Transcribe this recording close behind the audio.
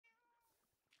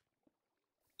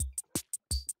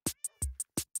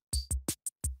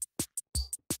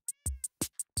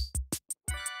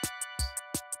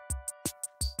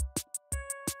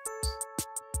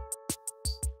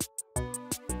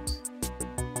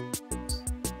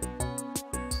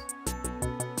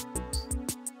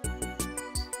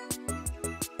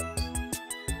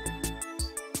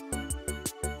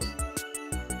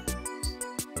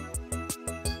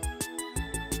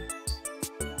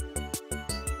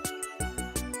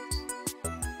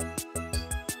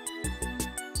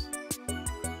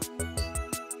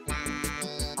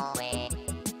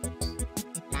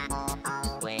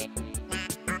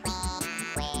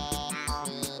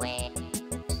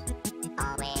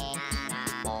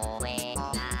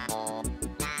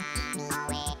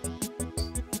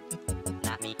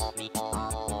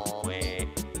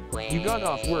You got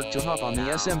off work to hop on the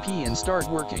SMP and start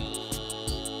working.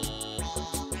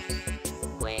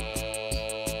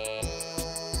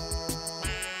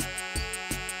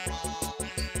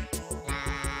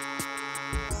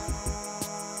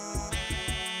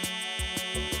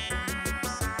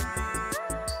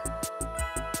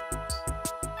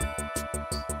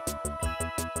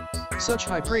 Such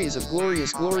high praise of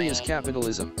glorious, glorious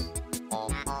capitalism.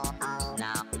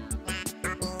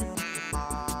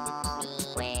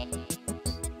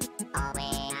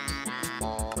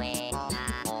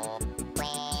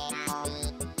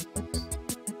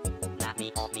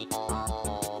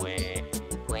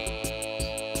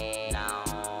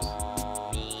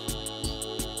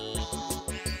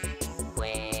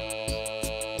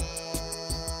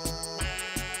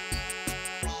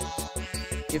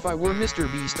 If I were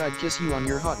MrBeast, I'd kiss you on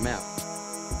your hot mouth.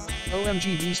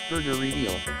 OMG Beast Burger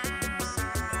reveal.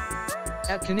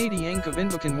 At Canadian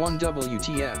Kavinbakan 1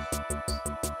 WTF.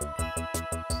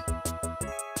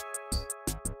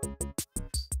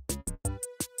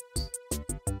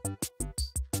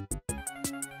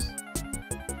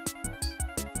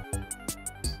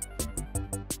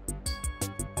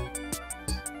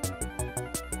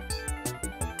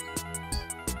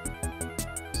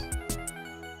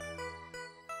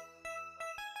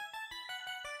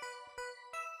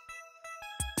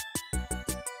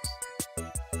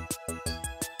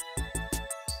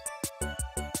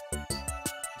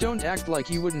 Don't act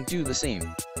like you wouldn't do the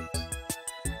same.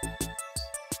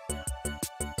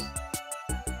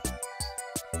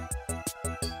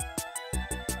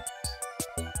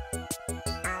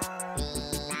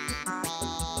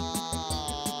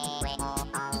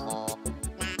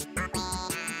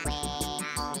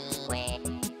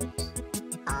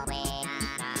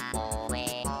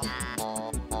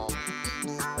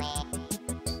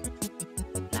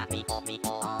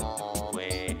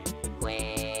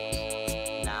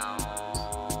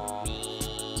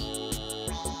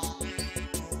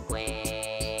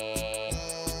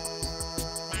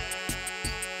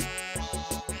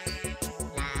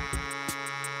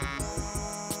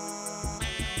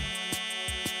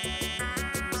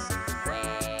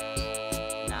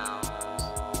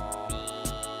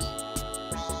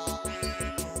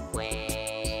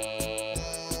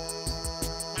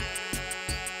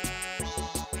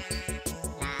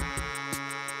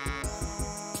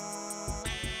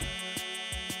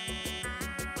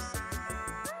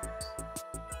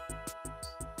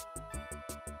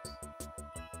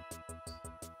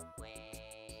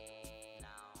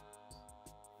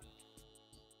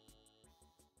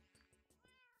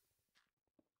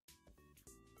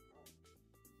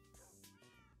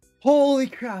 Holy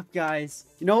crap, guys.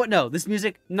 You know what? No, this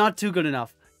music, not too good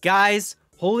enough. Guys,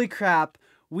 holy crap.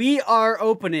 We are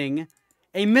opening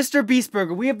a MrBeast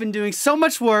Burger. We have been doing so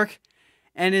much work,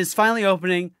 and it is finally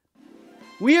opening.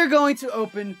 We are going to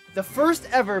open the first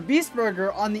ever Beast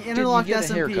Burger on the Interlocked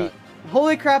SMP.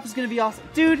 Holy crap, it's going to be awesome.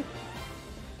 Dude,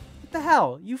 what the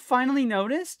hell? You finally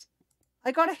noticed?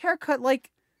 I got a haircut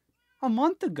like a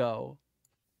month ago.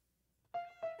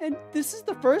 And this is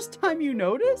the first time you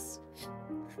notice?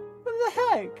 What the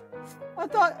heck? I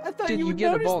thought you would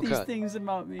notice these things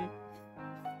about me.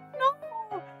 No,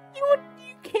 you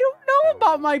don't know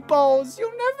about my balls.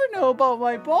 You'll never know about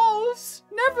my balls.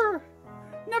 Never,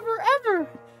 never ever.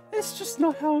 It's just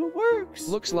not how it works.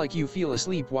 Looks like you fell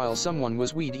asleep while someone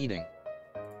was weed eating.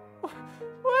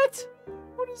 What?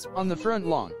 What is on the front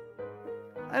lawn?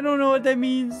 I don't know what that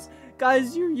means.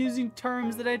 Guys, you're using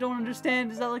terms that I don't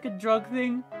understand. Is that like a drug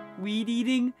thing? Weed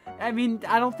eating? I mean,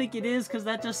 I don't think it is, because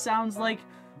that just sounds like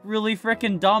really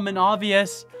freaking dumb and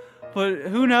obvious. But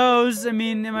who knows? I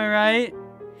mean, am I right?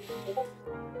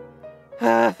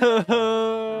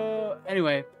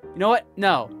 Anyway, you know what?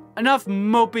 No. Enough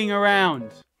moping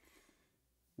around.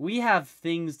 We have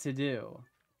things to do.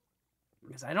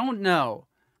 Because I don't know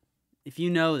if you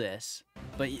know this,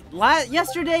 but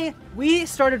yesterday we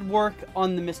started work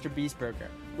on the MrBeast Burger.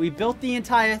 We built the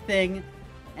entire thing,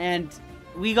 and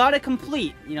we got it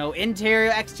complete. You know,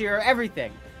 interior, exterior,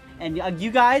 everything. And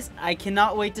you guys, I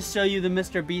cannot wait to show you the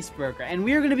MrBeast Burger. And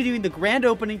we are going to be doing the grand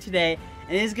opening today,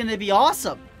 and it is going to be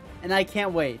awesome. And I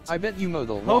can't wait. I bet you mow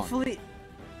the lawn. Hopefully.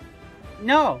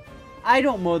 No, I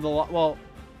don't mow the lawn. Well,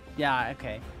 yeah,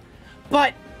 okay.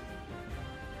 But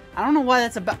I don't know why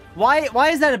that's a bad. Why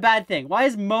is that a bad thing? Why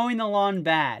is mowing the lawn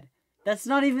bad? That's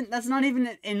not even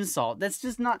an insult. That's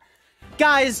just not.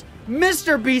 Guys,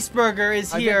 MrBeast Burger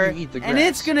is here, and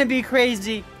it's gonna be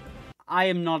crazy. I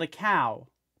am not a cow.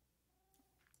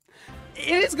 It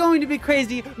is going to be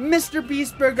crazy.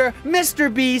 MrBeast Burger,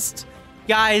 MrBeast.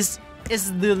 Guys,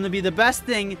 it's gonna be the best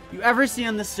thing you ever see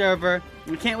on the server.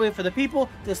 We can't wait for the people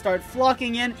to start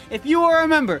flocking in. If you are a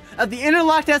member of the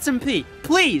Interlocked SMP,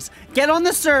 please get on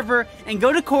the server and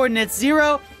go to coordinates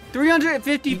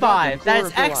 0355. That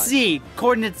is XZ,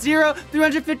 coordinates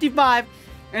 0355.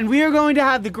 And we are going to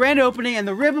have the grand opening and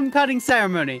the ribbon cutting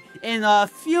ceremony in a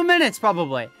few minutes,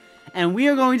 probably. And we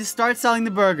are going to start selling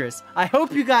the burgers. I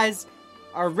hope you guys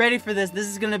are ready for this. This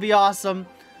is going to be awesome.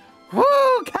 Woo!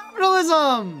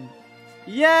 Capitalism!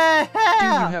 Yeah! Do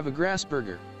you have a grass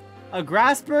burger? A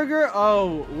grass burger?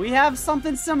 Oh, we have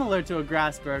something similar to a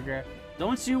grass burger.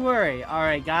 Don't you worry.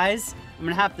 Alright, guys. I'm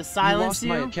going to have to silence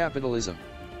you. You lost my capitalism.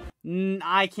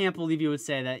 I can't believe you would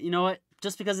say that. You know what?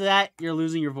 Just because of that, you're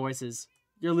losing your voices.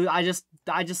 I just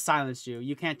silenced you.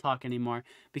 You can't talk anymore.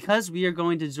 Because we are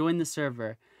going to join the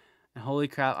server. And holy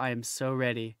crap, I am so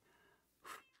ready.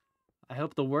 I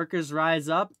hope the workers rise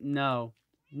up. No,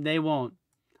 they won't.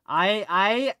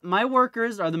 My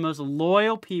workers are the most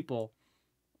loyal people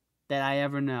that I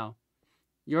ever know.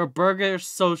 You're a burger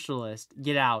socialist.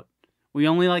 Get out. We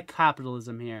only like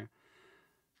capitalism here.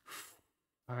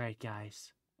 Alright,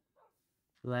 guys.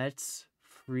 Let's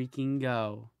freaking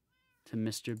go to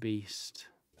MrBeast.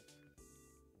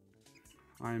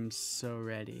 I'm so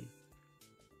ready.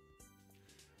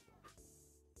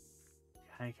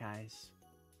 Hi, guys.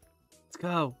 Let's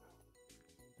go.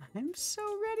 I'm so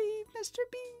ready,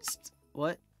 MrBeast.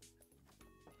 What?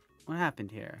 What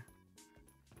happened here?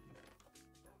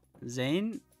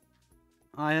 Zane?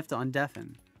 Oh, I have to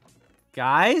undeafen.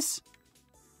 Guys?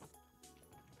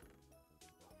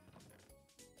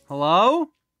 Hello?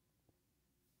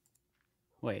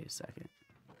 Wait a second.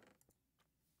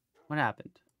 What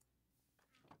happened?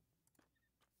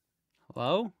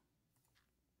 Hello?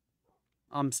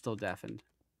 I'm still deafened.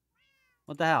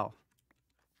 What the hell?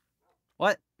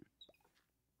 What?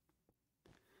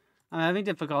 I'm having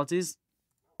difficulties.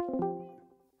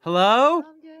 Hello? I'm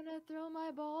gonna throw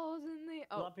my balls in the...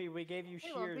 Oh. Lumpy, we gave you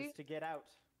shears Lumpy. to get out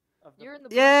of the... You're in the...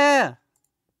 Yeah!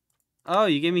 Oh,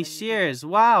 you gave me shears.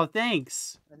 Wow,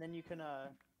 thanks. And then you can,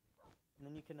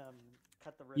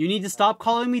 cut the ribbon. You need to stop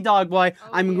calling me dog boy. Oh,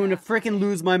 I'm going to freaking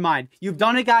lose my mind. You've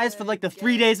done it, guys, for like the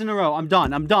 3 days in a row. I'm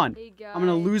done. I'm done. Hey guys, I'm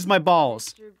gonna lose my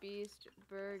balls. MrBeast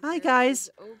Burger Hi, guys. is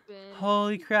open.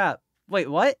 Holy crap. Wait,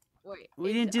 what? Wait, We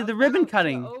it's didn't do the about ribbon to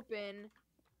cutting. Open.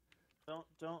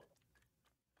 Don't.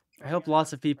 I hope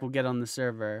lots of people get on the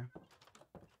server.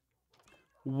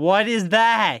 What is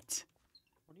that?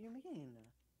 What do you mean?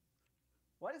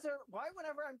 Why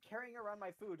whenever I'm carrying around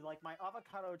my food, like my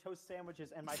avocado toast sandwiches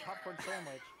and my popcorn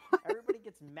sandwich, everybody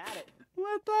gets mad at me?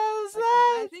 What the hell is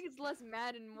I that? think it's less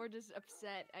mad and more just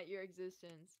upset at your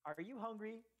existence. Are you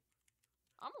hungry?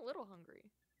 I'm a little hungry.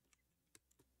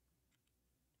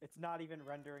 It's not even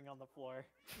rendering on the floor.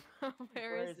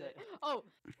 Where is it? Oh!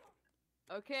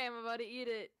 Okay, I'm about to eat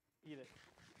it. Eat it.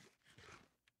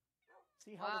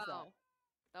 See, how was that? Wow.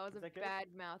 That was Is a that good? bad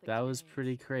mouth That was experience.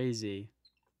 pretty crazy.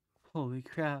 Holy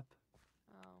crap.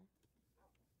 Oh.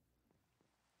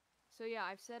 So yeah,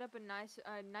 I've set up a nice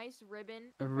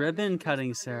ribbon. A for ribbon MrBeast cutting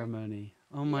Burger. ceremony.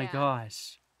 Oh my Yeah.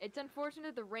 gosh. It's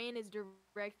unfortunate the rain is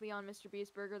directly on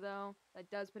MrBeast Burger though. That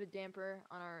does put a damper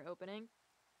on our opening.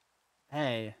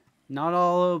 Hey,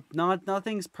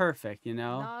 nothing's perfect, you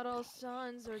know? Not all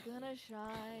suns are gonna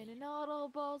shine, and not all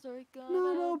balls are gonna.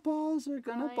 Not all balls are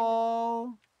gonna grind.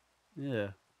 ball.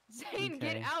 Yeah. Zane,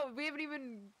 Okay. get out! We haven't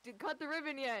even cut the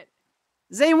ribbon yet.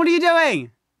 Zane, what are you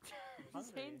doing?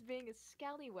 Hungry. Zane's being a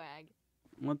scallywag.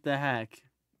 What the heck?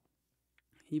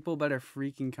 People better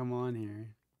freaking come on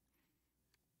here.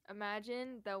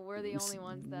 Imagine that we're the only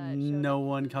ones that No showed up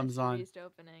one to the comes on. MrBeast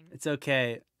opening. It's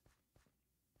okay.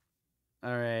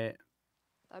 Alright.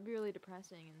 That'd be really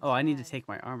depressing. And Oh, I need to sad. take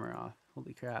my armor off.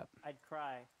 Holy crap. I'd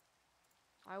cry.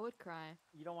 I would cry.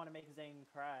 You don't want to make Zane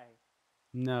cry.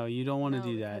 No, you don't want to No,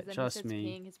 do because that. then Trust he starts me.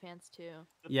 peeing his pants too.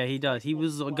 Yeah, he does. He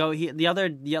was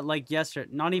yesterday,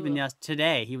 not even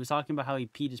today. He was talking about how he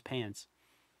peed his pants.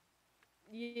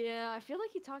 Yeah, I feel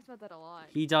like he talks about that a lot.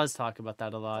 He does talk about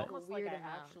that a It's lot. almost Weird like I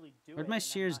amount. actually do Where'd it my and I'm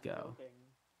shears not go? joking.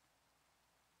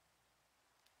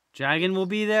 Dragon will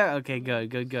be there? Okay,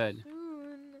 good.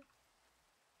 Soon.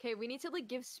 Okay, we need to like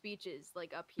give speeches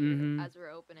like up here Mhm. as we're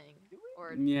opening.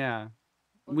 Or Yeah.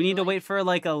 we'll We be need to like, wait for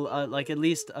like like at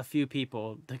least a few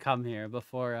people to come here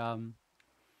before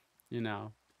you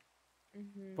know,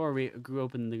 mhm. before we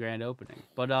open the grand opening.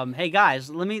 But hey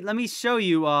guys, let me show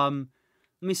you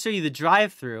the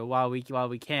drive-through while we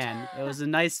can. It was a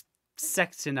nice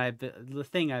section the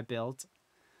thing I built.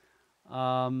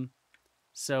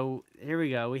 So here we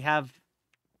go. We have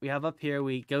up here,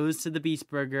 we goes to the Beast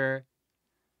Burger.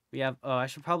 We have I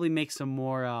should probably make some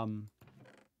more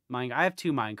I have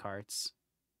 2 mine carts.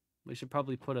 We should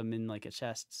probably put them in like a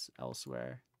chest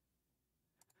elsewhere.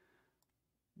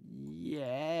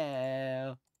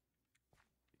 Yeah.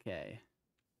 Okay.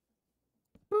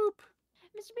 Boop.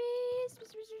 Mr. Beast,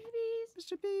 Mr.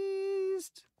 Beast, Mr.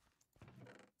 Beast.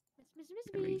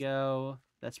 Mr. Here we Beast. go.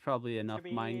 That's probably enough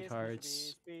Mr. mine Beast,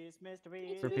 carts Mr.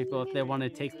 Beast, for Mr. people if they want to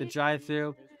Beast, take the Mr.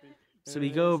 drive-through. Beast, So we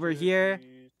go over Mr. here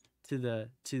Beast. to the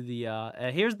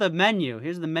here's the menu.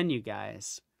 Here's the menu,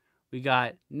 guys. We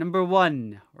got number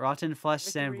 1, rotten flesh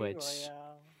Mr. sandwich. Royale.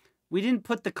 We didn't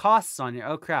put the costs on here.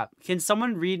 Oh crap. Can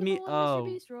someone read me? Number one, Oh.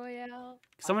 Mr. Beast Royale.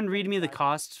 Can someone I can read get me the inside.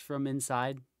 costs from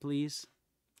inside, please?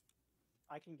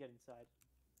 I can get inside.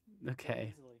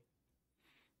 Okay. Easily.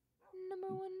 Number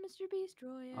 1, Mr. Beast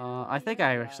Royale. I think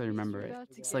I Yeah, actually Beast remember it. Forgot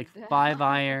to It's get like that. 5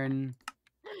 iron.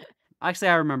 Actually,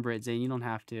 I remember it, Zane. You don't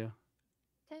have to.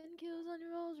 10 kills on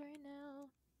your rolls right now.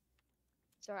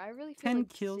 Sorry, I really feel 10 like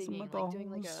kills on my singing, like doing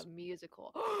like balls. a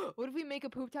musical. What if we make a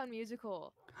Poop Town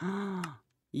musical?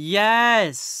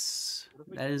 Yes! What if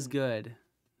we That is don't? good.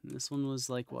 This one was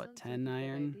like, That what, sounds like 10 a good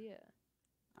iron? idea.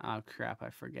 Oh, crap, I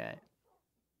forget.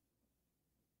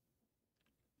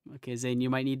 Okay, Zane, you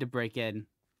might need to break in.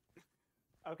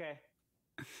 Okay.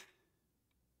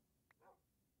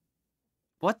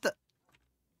 What the?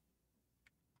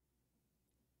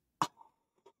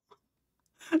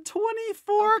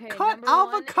 24 Okay, cut number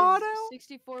 1 avocado? is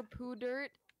 64 poo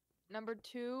dirt. Number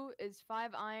 2 is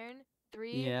 5 iron.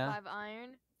 3, Yeah. 5 iron.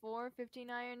 4, 15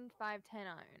 iron. 5, 10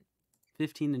 iron.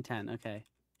 15 and 10, okay.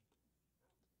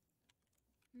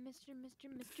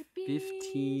 Mr. Beast.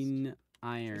 15 Mr.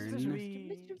 iron.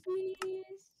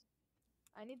 Beast.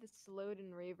 I need the slowed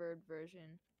and reverb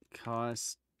version.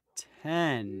 Cost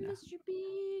 10 Mr.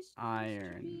 Beast.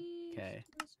 iron. Beast, Okay.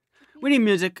 Mr. We need Beast.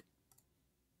 music.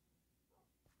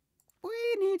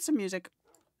 We need some music.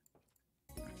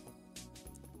 We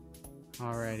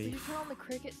Alrighty. should put on the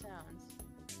cricket sounds.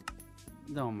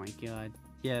 Oh my god.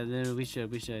 Yeah, we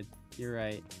should. You're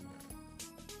right.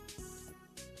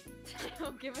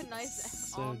 It'll give a nice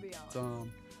So ambiance.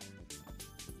 dumb.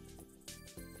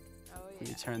 Oh Let me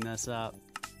yeah, turn this up.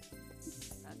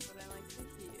 that's what I like to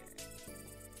hear.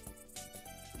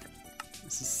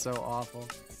 This is so awful.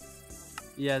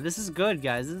 Yeah, this is good,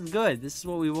 guys. This is good. This is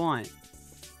what we want.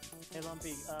 Hey Lumpy,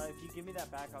 if you give me that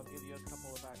back, I'll give you a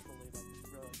couple of actually like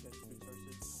really good food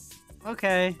sources.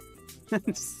 Okay.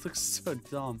 This looks so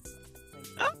dumb.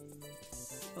 Thank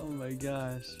you. Oh my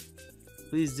gosh.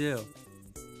 Please do.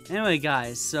 Anyway,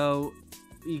 guys, so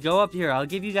you go up here. I'll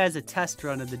give you guys a test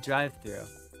run of the drive-thru.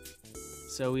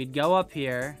 So we'd go up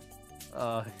here.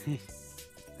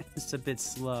 It's a bit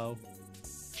slow.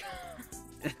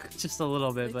 Just a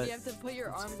little bit, Like but you have to put your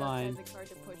arms fine. outside the car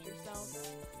to push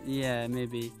yourself. yeah,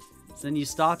 maybe. So then you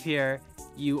stop here.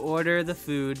 You order the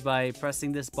food by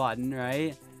pressing this button,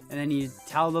 right? And then you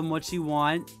tell them what you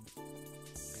want.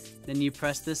 Then you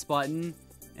press this button,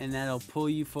 and that'll pull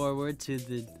you forward to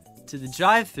the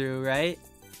drive-thru, right?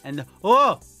 And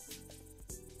oh,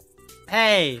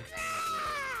 hey,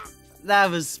 that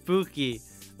was spooky.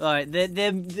 All right,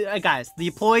 guys, the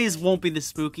employees won't be the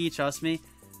spooky, trust me.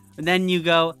 And then you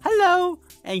go, hello,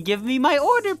 and give me my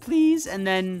order, please. And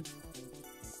then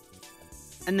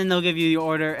they'll give you your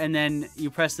order, and then you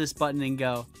press this button and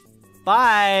go,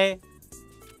 bye.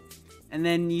 And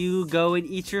then you go and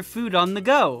eat your food on the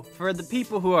go for the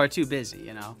people who are too busy,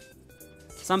 you know.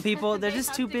 Some people, they're They just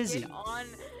have too to busy. Get on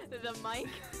the mic.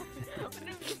 Wouldn't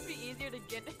it just be easier to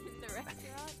get in the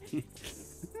restaurant?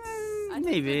 I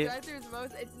Maybe. think the drive-thru is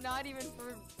most. It's not even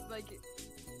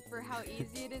for how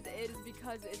easy it is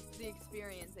because it's the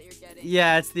experience that you're getting.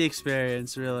 Yeah, it's the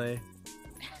experience, really.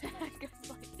 'Cause,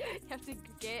 like, you have to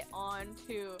get on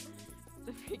to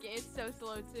the freaking. It's so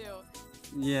slow too.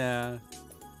 Yeah.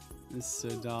 It's so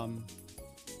dumb.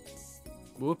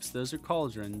 Whoops, those are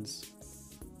cauldrons.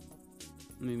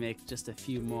 Let me make just a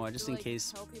few more, just in like,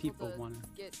 case tell people to want to.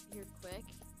 get here quick.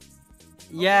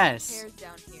 Yes! Chairs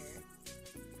down here.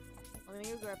 Let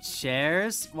me go grab some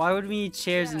Chairs? Why would we need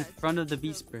chairs in Yeah, front of the so-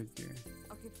 Beast Burger?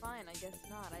 Okay, fine. I guess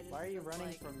not. I just Why are you was running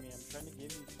like, from me? I'm trying to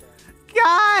give you stuff.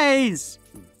 Guys!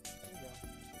 There you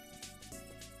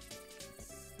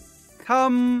go.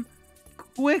 Come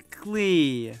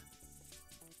quickly!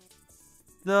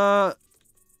 The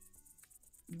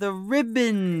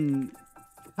ribbon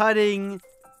cutting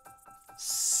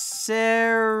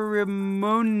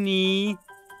ceremony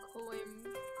Coim.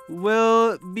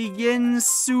 will begin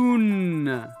soon.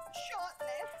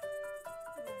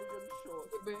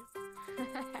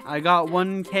 I got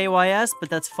 1 KYS, but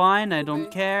that's fine. I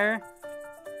don't care.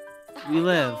 We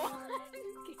live.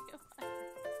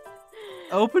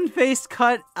 Open-faced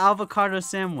cut avocado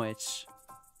sandwich.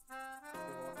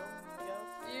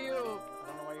 You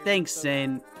Thanks,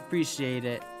 Zane. Appreciate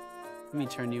it. Let me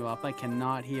turn you up. I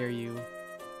cannot hear you.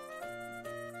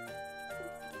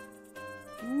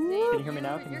 Zane, Can you hear me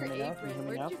now? Can you your hear me now? Can you apron. hear me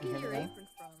Where'd now? you Can you get hear your me now? apron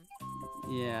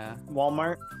from? Yeah.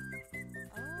 Walmart.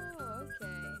 Oh,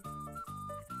 okay.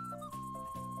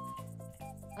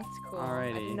 That's cool. I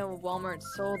Alrighty. didn't know Walmart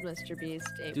sold Mr. Beast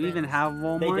aprons. Do we even have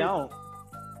Walmart? They don't. Oh.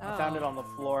 I found it on the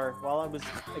floor while I was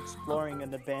exploring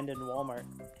an abandoned Walmart.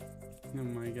 Oh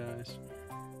my gosh.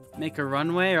 Make a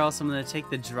runway or else I'm gonna take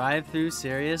the drive-through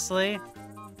seriously?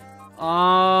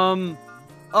 Uh-oh.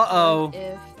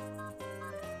 If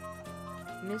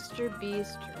Mr.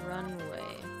 Beast runway.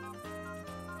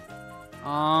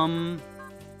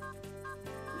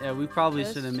 Yeah, we probably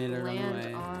Just should have made a land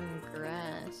runway. on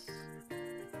grass.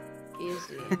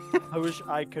 Easy. I wish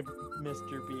I could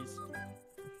Mr. Beast.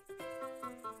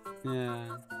 Yeah.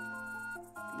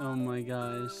 Oh my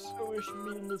gosh. I wish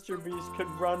me and Mr. Beast could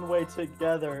runway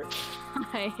together.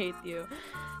 I hate you.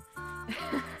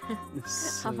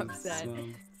 I'm upset.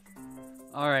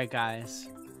 Alright, guys.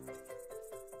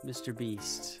 Mr.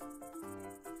 Beast.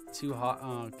 Too hot.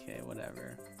 Oh, okay,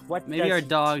 whatever. What Maybe does our he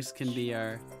dogs teach? can be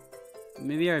our.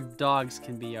 Maybe our dogs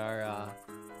can be our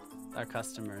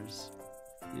customers.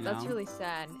 You That's know? really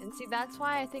sad. And see, that's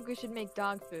why I think we should make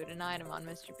dog food an item on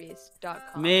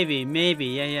MrBeast.com. Maybe,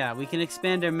 yeah. We can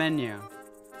expand our menu.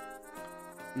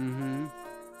 Mm-hmm.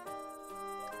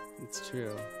 It's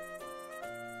true.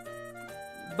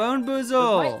 Bone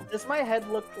Boozle! Does my head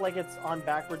look like it's on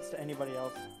backwards to anybody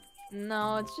else?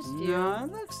 No, it's just you. No,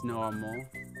 it looks normal.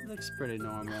 It looks pretty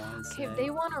normal, I'd Okay, say. they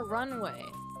want a runway.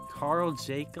 Carl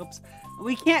Jacobs?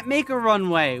 We can't make a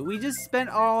runway. We just spent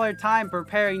all our time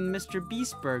preparing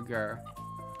MrBeast Burger.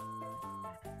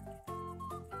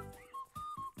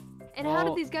 And how Well-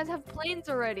 did these guys have planes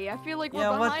already? I feel like we're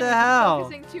Yeah, what behind the and hell?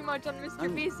 focusing too much on Mr.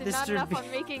 On Beast and not Mr. enough on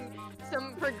making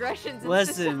some progressions in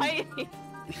Listen. society.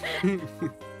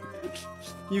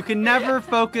 You can never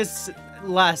focus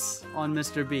less on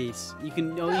MrBeast. You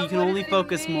can What only does it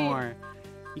focus mean? more.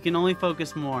 You can only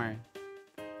focus more.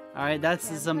 All right, that's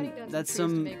Okay, I'm some. cutting down That's trees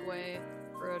to some. make way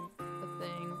for a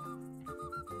thing.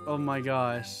 Oh my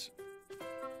gosh.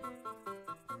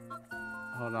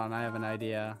 Hold on, I have an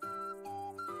idea.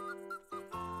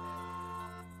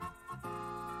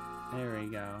 There we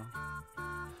go.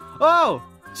 Oh!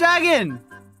 Dragon!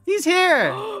 He's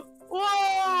here!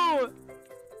 Whoa!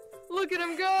 Look at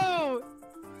him go!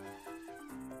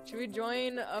 Should we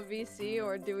join a VC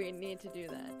or do we need to do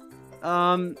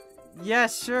that? Yeah,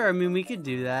 sure. I mean, we could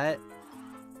do that.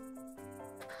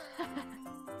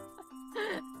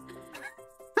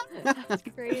 That's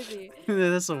crazy.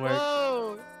 This'll work.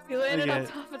 Whoa! He landed on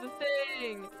Okay. top of the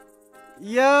thing!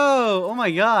 Yo! Oh my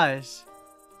gosh!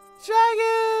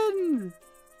 Dragon!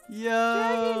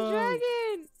 Yo!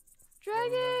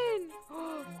 Dragon!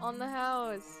 On the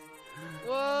house!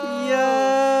 Whoa! Yo!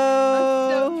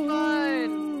 That's so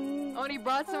fun! Oh, and he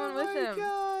brought someone with him.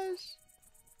 Gosh!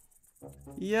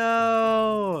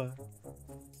 Yo!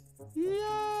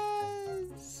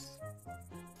 Yes!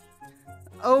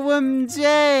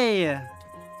 OMJ!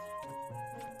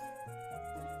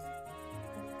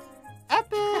 I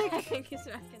Epic! think he's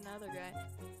smacking the other guy.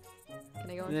 Can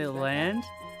I go Did into it his backpack? land?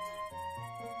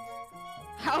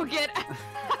 How get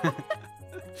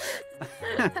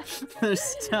They're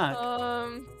stuck.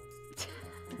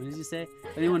 What did you say?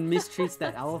 If anyone mistreats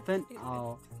that elephant,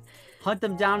 I'll hunt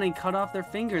them down and cut off their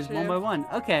fingers one by one.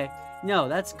 Okay. No,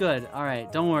 that's good. All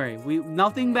right, don't worry.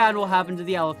 Nothing bad will happen to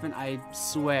the elephant. I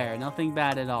swear, nothing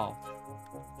bad at all.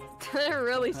 They're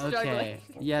really struggling. Okay.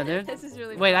 Yeah, they're. This is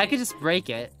really Wait, I funny. could just break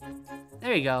it.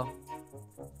 There you go.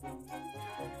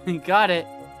 Got it.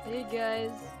 Hey guys.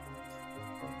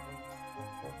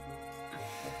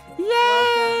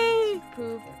 Yay!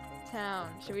 Poop Town.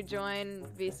 Should we join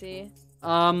VC?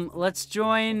 Let's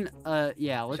join.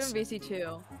 Yeah, Let's let's. join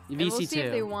VC2. And VC2. we'll see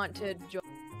if they want to join.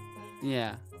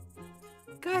 Yeah.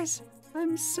 Guys,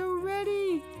 I'm so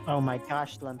ready. Oh my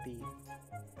gosh, Lumpy.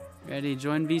 Ready,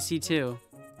 join VC2.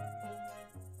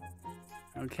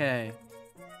 Okay.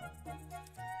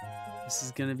 This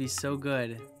is gonna be so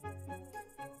good.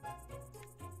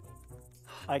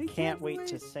 I can't can't wait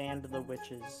to wait. sand the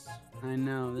witches. I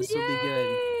know, this will be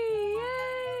good.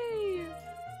 Yay!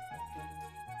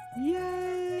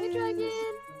 Yay! Hey, Dragon!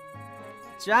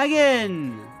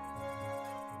 Dragon!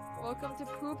 Welcome to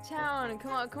Poop Town.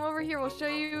 Come on, come over here. We'll show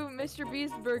you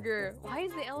MrBeast Burger. Why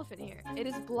is the elephant here? It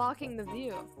is blocking the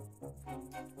view.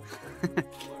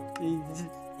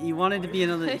 He wanted to be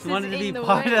another. This He wanted is to be in the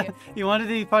part way. of. He wanted to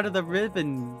be part of the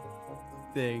ribbon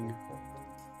thing.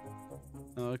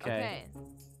 Okay.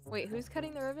 Wait, who's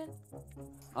cutting the ribbon?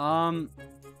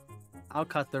 I'll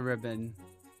cut the ribbon.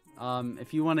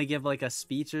 If you want to give like a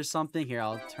speech or something, here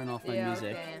I'll turn off my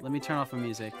music. Okay. Let me turn off my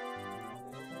music.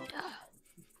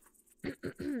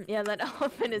 Yeah, that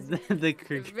elephant is The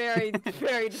cricket. very,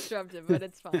 very disruptive, but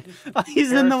it's fine. He's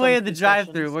There in are the way some of the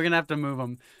drive-through. concessions. We're gonna have to move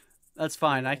him. That's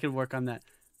fine. I could work on that.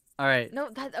 All right. No,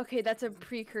 okay. That's a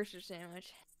precursor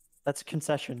sandwich. That's a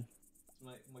concession.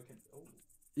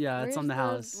 Yeah, it's on the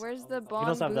house. Where's the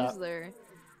does have that. Boozler?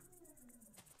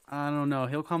 I don't know.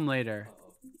 He'll come later.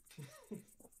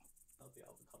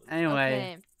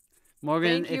 Anyway, Okay.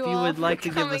 Morgan, Thank if you you all would for like to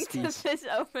give a coming speech. to this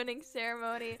opening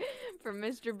ceremony for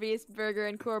MrBeast Burger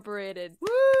Incorporated.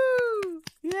 Woo!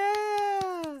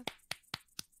 Yeah!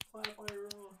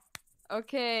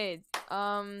 Okay.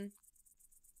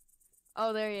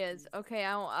 Oh, there he is. Okay.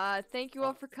 Thank you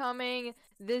all for coming.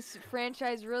 This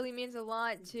franchise really means a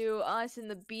lot to us in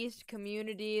the Beast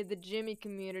community, the Jimmy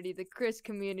community, the Chris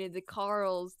community, the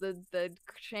Carls, the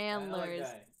Chandlers.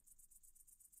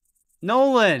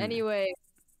 Nolan! Anyway,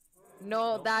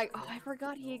 no, I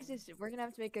forgot he existed. We're gonna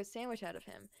have to make a sandwich out of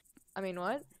him. I mean,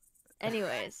 what?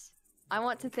 Anyways, I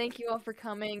want to thank you all for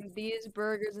coming. These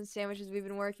burgers and sandwiches, we've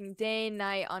been working day and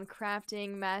night on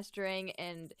crafting, mastering,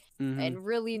 and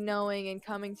really knowing and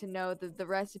coming to know the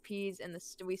recipes, and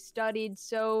we studied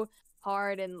so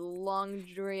hard and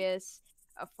luxurious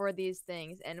for these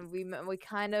things, and we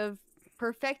kind of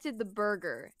perfected the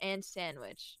burger and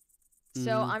sandwich.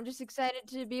 So I'm just excited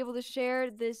to be able to share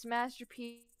this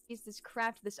masterpiece, this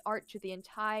craft, this art to the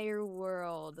entire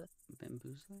world.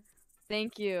 Bamboozler?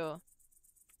 Thank you.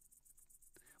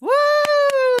 Woo!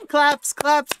 Claps,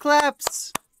 claps,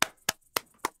 claps!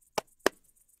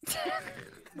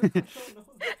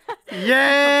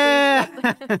 Yeah!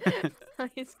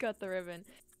 He's got the ribbon.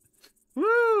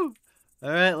 Woo!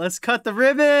 Alright, let's cut the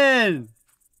ribbon!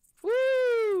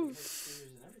 Woo!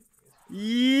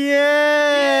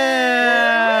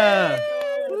 Yeah!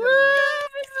 Woo!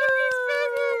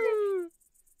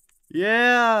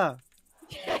 Yeah!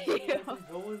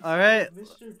 All right,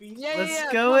 let's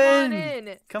go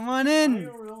in. Come on in.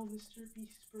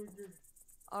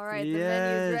 All right, the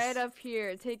menu's right up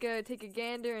here. Take a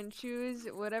gander and choose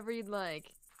whatever you'd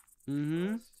like.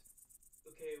 Mm-hmm.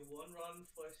 Okay, one rotten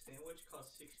flesh sandwich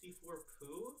costs 64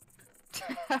 poo.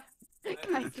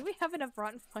 Guys, do we have enough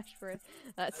rotten flesh for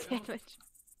that sandwich?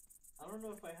 I don't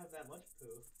know if I have that much poo.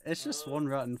 It's just one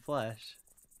rotten flesh.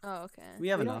 Oh, okay. We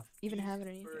have enough. Even have it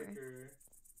in here. Burger,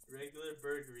 regular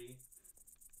burgery,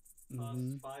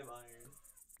 costs 5 iron.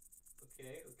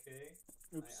 Okay.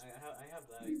 Oops. I have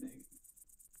that, I think.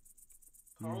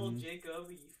 Carl Jacob,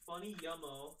 funny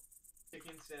yummo,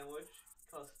 chicken sandwich,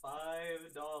 costs $5.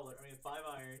 I mean, 5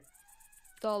 iron.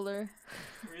 Dollar.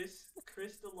 Chris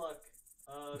Deluxe,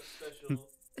 special,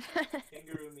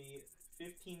 kangaroo meat,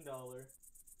 $15.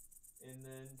 And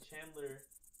then Chandler,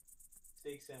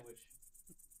 steak sandwich,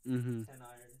 10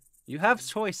 iron. You have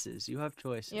choices. You have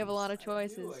choices. You have a lot of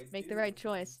choices. Make the right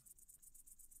choice.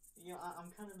 You know, I'm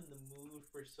kind of in the mood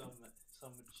for some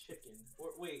chicken. Or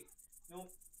wait, no,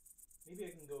 maybe I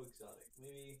can go exotic.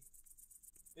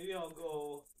 Maybe I'll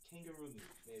go kangaroo meat.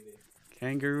 Maybe.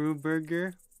 Kangaroo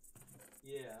burger.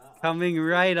 Yeah. Coming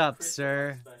right up,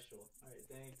 sir. Special. All right,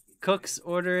 thank you. Cooks,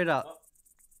 order it up.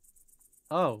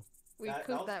 Oh. We That-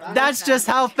 cooked that. that- really That's fast. just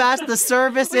how fast the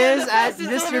service is at Fastest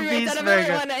Mr. delivery rate Beast that I've ever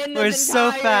Burger. done in We're this so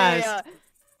entire fast. area.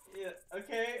 Yeah.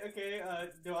 Okay.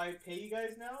 Do I pay you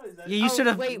guys now? Is that? Yeah, you Oh, should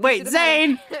have. wait, we Wait, should've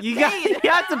Zane, had- you Zane!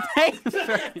 have to pay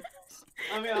first.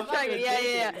 I mean, I'm not gonna Yeah,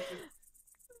 take yeah,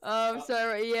 it.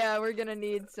 Sorry. Yeah, we're gonna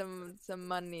need some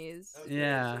monies. Okay,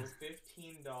 Yeah. So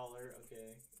 $15.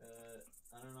 Okay.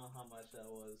 I don't know how much that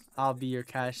was. I'll be your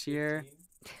cashier.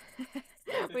 15?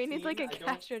 We need like a 15?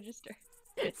 cash register.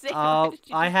 Zane, Oh, why did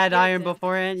you I just had give it iron to him?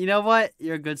 beforehand. You know what?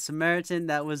 You're a good Samaritan.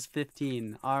 That was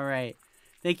 15. All right.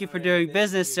 Thank you for Alright, doing thank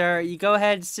business, you. sir. You go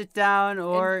ahead, sit down,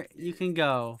 or you can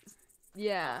go.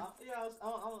 Yeah.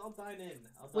 I'll dine in.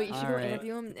 Wait, you should go Alright.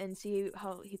 interview him and see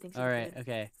how he thinks. All he's right. good.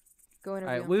 Okay. Go All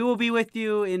interview right. him. We will be with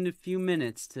you in a few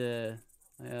minutes to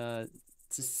interview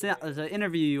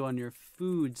you on your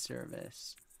food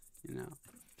service. You know,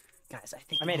 guys, I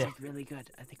think I we made did it. really good.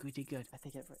 I think we did good. I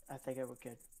think it was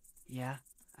good. Yeah,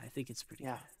 I think it's pretty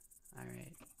Yeah. good. All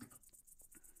right.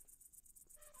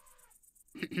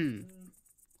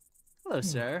 Hello,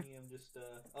 sir. I'm just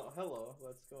oh, hello.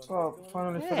 What's going Oh, on?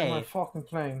 finally Hey. filling my fucking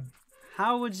plane.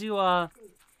 How would you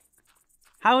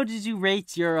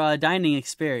rate your dining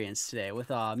experience today with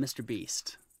Mr.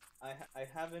 Beast? I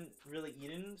haven't really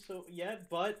eaten yet,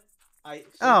 but so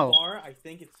Oh. far I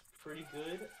think it's pretty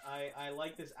good. I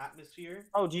like this atmosphere.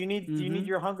 Oh, do you need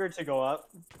your hunger to go up?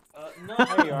 No,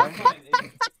 There you are. I'm fine.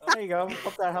 There you go.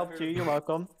 Hope that helped you. You're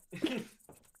welcome.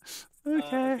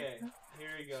 Okay. Here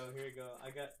we go. Here we go. I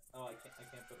got. Oh, I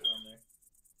can't put it on there.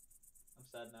 I'm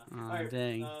sad now. Aw, Alright.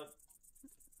 dang. What?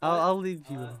 I'll leave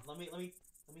you. Let me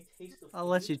taste the food. I'll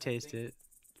let you I taste think it.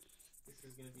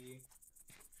 This is gonna be.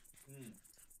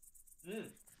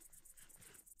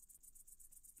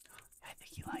 I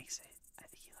think he likes it. I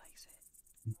think he likes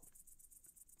it.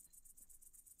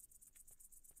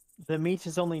 The meat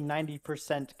is only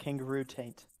 90% kangaroo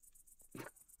taint.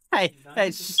 Hey, 90%?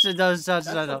 That's That's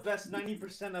the best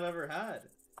 90% I've ever had.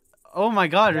 Oh my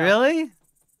god, Yeah. really?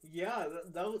 Yeah,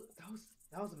 that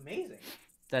was amazing.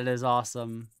 That is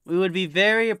awesome. We would be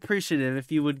very appreciative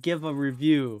if you would give a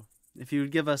review. If you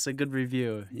would give us a good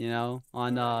review, you know,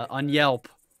 on Yelp.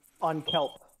 On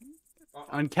kelp.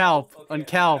 On Kelp. Okay, On I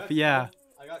Kelp, got yeah.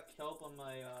 I got kelp on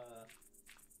my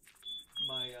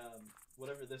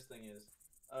whatever this thing is.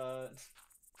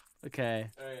 Okay.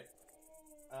 Alright.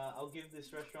 I'll give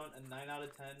this restaurant a 9 out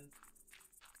of 10.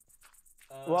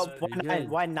 Well, pretty why good.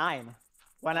 why 9?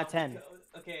 Why not 10?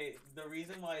 Okay, the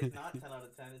reason why it's not 10 out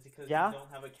of 10 is because Yeah? we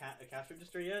don't have a cash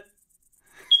register yet.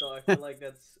 So I feel like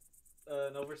that's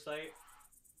an oversight.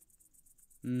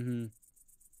 Mm-hmm.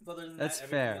 But other than That's that,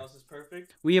 fair. everything else is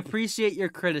perfect. We appreciate your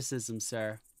criticism,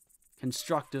 sir.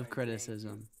 Constructive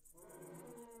criticism.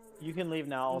 You can leave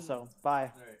now also.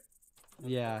 Bye. Alright.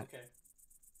 Yeah. Okay.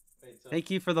 Wait, so Thank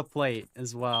you for the plate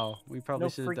as well. We probably No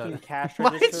should have freaking done. cash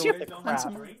Why register did you with the don't crap.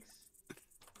 have drinks?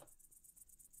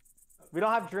 We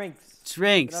don't have drinks. We don't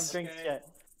Drinks. have drinks Okay. yet.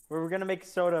 We were gonna make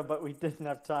soda, but we didn't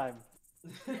have time.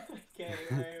 Okay,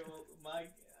 alright, well, bye.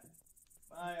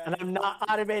 And I'm not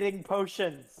automating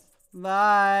potions.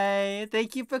 Bye.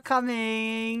 Thank you for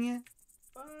coming.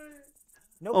 Bye.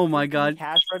 No Oh my freaking God.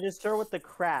 cash register with the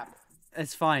crap.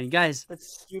 It's fine, guys. That's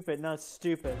stupid. No, it's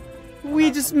stupid.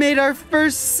 We just made our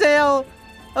first sale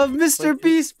of Mr. Wait,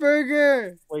 Beast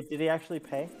Burger. Wait, did he actually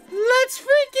pay? Let's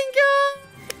freaking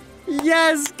go!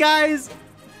 Yes, guys.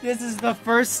 This is the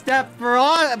first step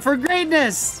for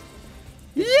greatness.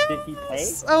 Yes. Did he pay?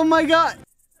 Oh my god.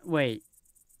 Wait.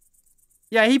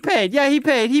 Yeah, he paid. Yeah, he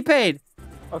paid. He paid.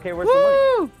 Okay, where's the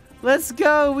money? Woo! Let's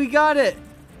go. We got it.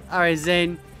 All right,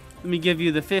 Zane. Let me give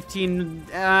you the 15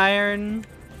 iron.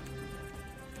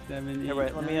 7, 8, Here,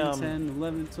 wait, let me, 9, 10,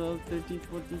 11, 12, 13,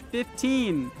 14,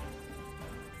 15.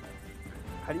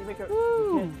 How do you make a? Woo.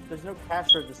 You can't, there's no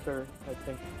cash register. I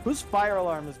think. Whose fire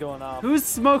alarm is going off? Whose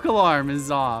smoke alarm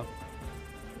is off?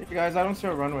 Hey guys, I don't see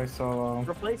a runway, so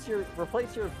Replace your.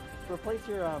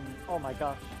 Oh my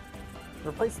gosh.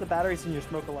 Replace the batteries in your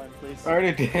smoke alarm, please. I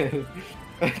already did.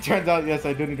 It turns out, yes,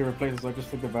 I do need to replace it, so I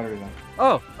just took the battery out.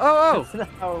 Oh, oh, That's not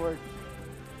how it works.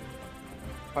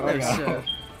 Oh, oh. yeah. Sir.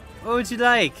 What would you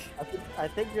like? I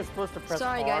think you're supposed to press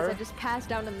Sorry, R. guys, I just passed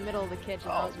down in the middle of the kitchen.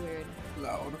 That was weird.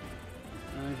 Loud.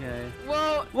 Okay.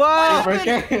 Whoa! Whoa! Break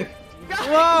it!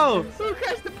 Whoa! Who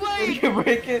crashed the Did plane? you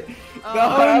break it? Oh, No,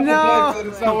 Oh, Apple no. said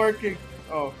it's not working.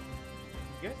 Oh.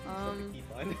 You guys can set the key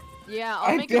fund. Yeah,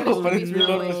 I I'll make do, a Mr. but it's Beast real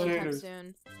runway sometime illustrators.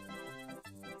 soon.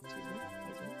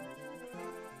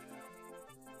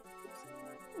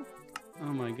 Oh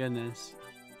my goodness.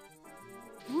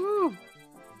 Woo!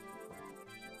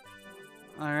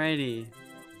 Alrighty.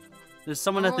 There's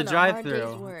someone at Oh, the the hard day's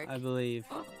drive-thru, work. I believe.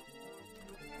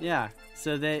 Yeah.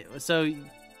 So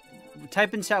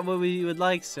type in chat what we would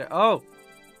like, sir. Oh,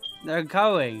 they're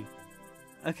going.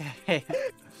 Okay.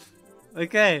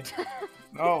 Okay.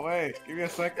 No, wait. Give me a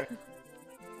second.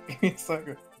 Give me a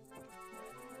second.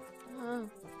 Oh. All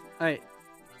right.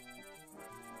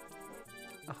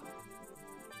 Oh.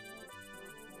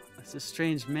 That's a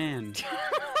strange man.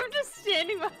 I'm just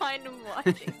standing behind him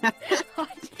watching.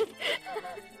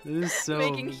 This is so.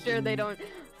 Making sure they don't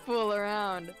fool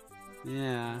around.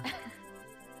 Yeah.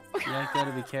 You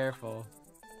gotta be careful.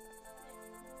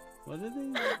 What are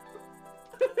they?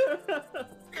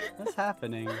 What's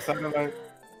happening? Something like,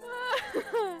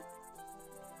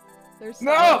 There's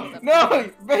no! No!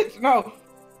 Bitch, no!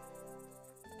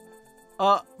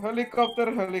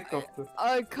 Helicopter, helicopter.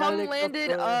 Come landed.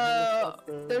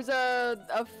 Helicopter. There's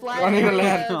a flat I need to area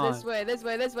land. this way. This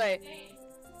way. This way.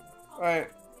 Alright.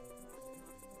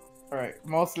 Alright,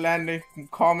 most landing,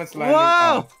 calmest landing.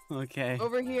 Whoa! Okay.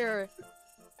 Over here.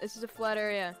 This is a flat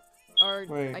area. Or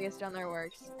Wait. I guess down there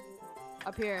works.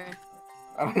 Up here.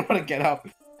 I don't know how to get up.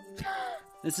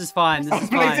 This is fine. This I'm is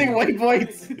placing fine.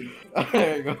 waypoints. Oh,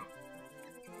 there you go.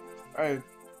 Alright,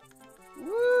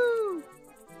 Woo!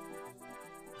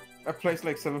 I placed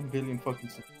like 7 billion fucking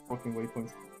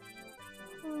waypoints.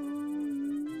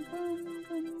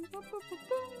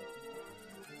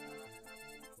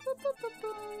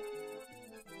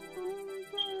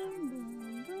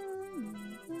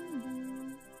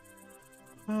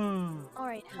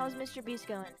 Alright, how's Mr. Beast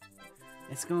going?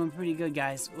 It's going pretty good,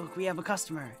 guys. Look, we have a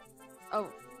customer. Oh,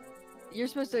 you're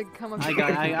supposed to come up.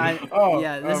 Oh,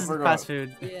 yeah, this is forgot. fast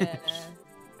food. Yeah.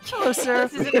 Hello, sir.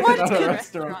 This isn't What a could-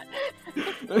 restaurant.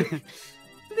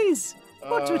 Please,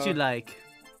 what would you like?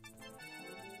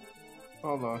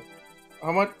 Hold on.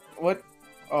 How much? What?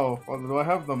 Oh, well, do I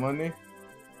have the money?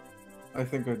 I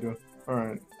think I do.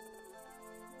 Alright.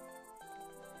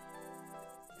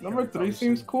 Number 3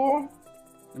 seems cool.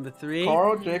 Number 3.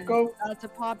 Carl, Jacob? That's a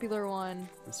popular one.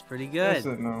 That's pretty Is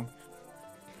good. it now?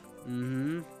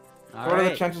 Mm-hmm. All What are the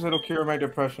right. chances it'll cure my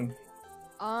depression?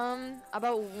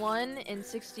 About 1 in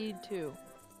 62.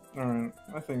 Alright,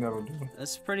 I think that'll do.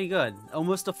 That's pretty good.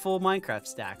 Almost a full Minecraft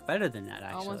stack. Better than that,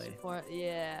 Almost actually. 4.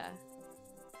 Yeah.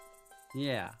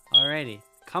 Yeah. Alrighty.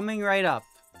 Coming right up.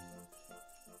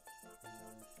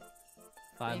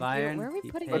 5 Thank you. iron. Where are we he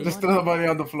putting I pays. just threw the money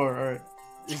on the floor, alright.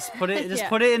 Just put it. Just Yeah.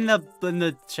 put it in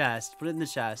the chest. Put it in the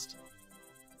chest.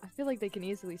 I feel like they can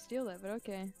easily steal that, but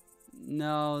okay.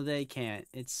 No, they can't.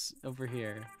 It's over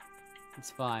here. It's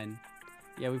fine.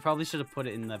 Yeah, we probably should have put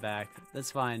it in the back.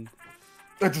 That's fine.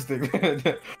 I just think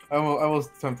I was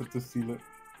tempted to steal it.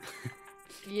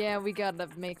 Yeah, we gotta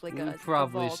make like We a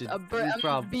probably vault. should- A, we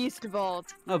prob- beast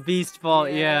vault. Oh, beast vault.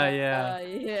 Yeah, Yeah.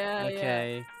 yeah.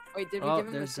 Okay. Wait, did we Oh, give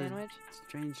him a there's a sandwich?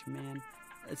 strange man.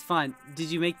 It's fine.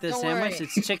 Did you make the Don't sandwich? worry.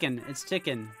 It's chicken. It's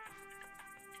chicken.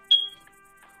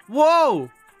 Whoa!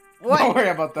 What? Don't worry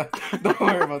about that. Don't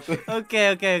worry about that.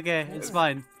 Okay. It's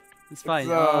fine. It's fine. It's,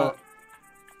 we what's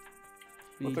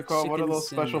need it called? What are chicken those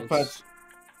special sandwich. pets?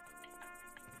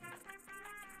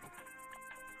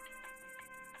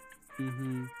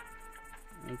 Mm-hmm.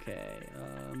 Okay.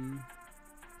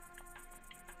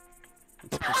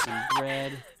 Let's put some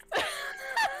bread.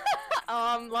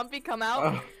 Lumpy, come out.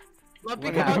 Uh, Lumpy,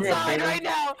 what come happened? outside right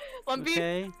now. Lumpy,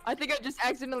 Okay. I think I just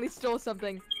accidentally stole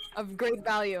something of great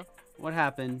value. What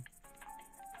happened?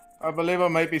 I believe I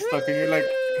might be stuck. Can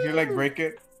you like break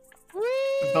it? Whee!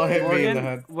 Don't hit me in Morgan, the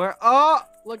head. where? Oh,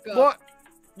 Look up. what?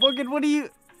 Morgan, what are you?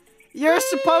 You're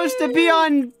supposed to be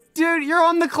on, dude. You're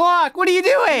on the clock. What are you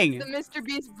doing? The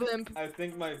MrBeast blimp. I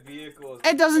think my vehicle is.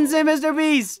 It doesn't say Mr.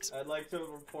 Beast. I'd like to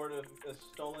report a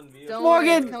stolen vehicle. Don't Morgan!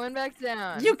 worry, it's coming back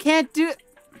down. You can't do.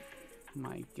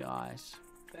 My gosh.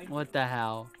 Thank you. What the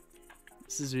hell?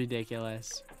 This is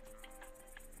ridiculous.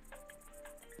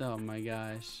 Oh my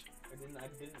gosh. I didn't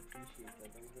appreciate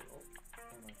that. That was like, oh,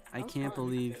 never mind. I was can't fun.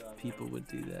 believe people would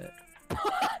do that.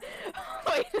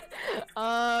 Wait.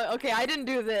 Okay, I didn't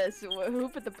do this. Who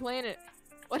put the planet?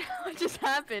 What just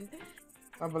happened?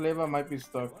 I believe I might be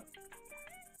stuck.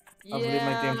 Yeah. I believe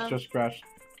my game's just crashed.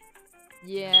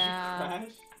 Yeah.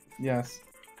 Crash? Yes.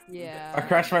 Yeah. I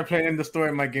crashed my plane in the store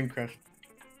and my game crashed.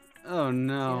 Oh See,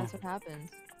 no. that's what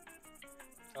happens.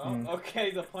 Oh, Hmm.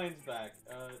 okay, the plane's back.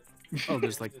 Oh,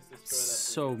 there's like just destroy that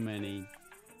so many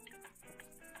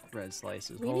bread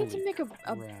slices. We Holy need to make a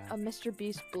crap.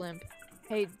 MrBeast blimp.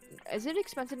 Hey, is it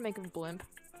expensive to make a blimp?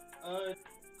 kind of.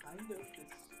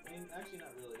 I mean, actually not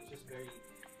really. It's just very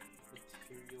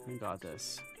material. We got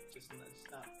this. It's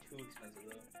not too expensive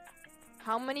though.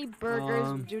 How many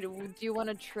burgers do you want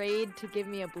to trade to give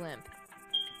me a blimp?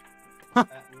 At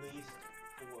least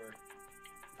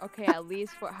 4. Okay, at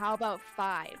least 4. How about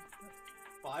 5?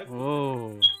 5?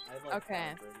 Whoa. I'd like Okay.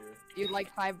 5 burger. You'd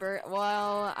like 5 burgers?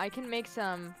 Well, I can make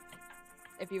some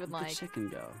if you would Where'd the like. chicken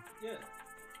go? Yeah.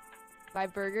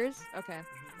 5 burgers? Okay.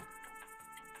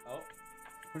 Oh.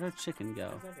 Where'd our chicken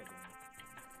go? it's not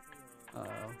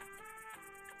getting Uh-oh.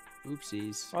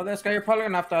 Oopsies. Well, this guy, you're probably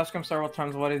gonna have to ask him several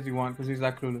times what does he want, because he's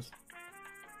that clueless.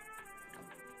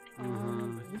 He's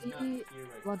not We, here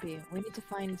right Lumpy, we need to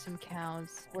find some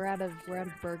cows. We're out of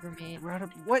burger meat. We're out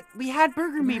of what? We had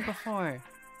burger meat before.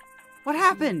 What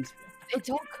happened? It's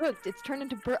all cooked. It's turned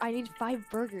into I need 5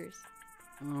 burgers.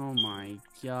 Oh my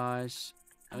gosh.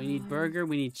 We need burger,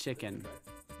 we need chicken.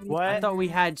 I What? thought we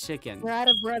had chicken. We're out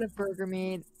of burger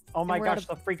meat. Oh my we're out gosh,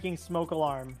 the freaking smoke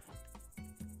alarm.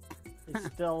 It's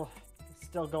still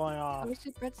going off. Where's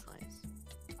the bread slice?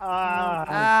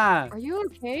 Ah! Are you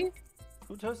okay?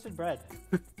 Who toasted bread?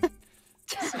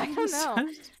 I don't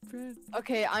know.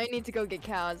 Okay, I need to go get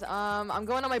cows. I'm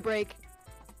going on my break.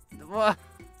 What?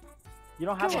 You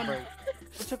don't have a break.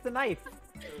 Who took the knife?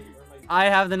 I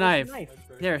have the knife. Knife.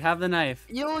 Here, have the knife.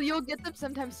 You'll get them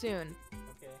sometime soon.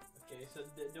 Okay, so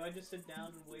do I just sit down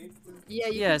and wait for... Yeah,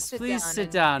 you Yes, can sit please down sit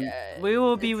and, down. We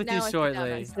will be it's with now you a sit down shortly.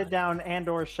 night. Sit down and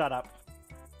or shut up.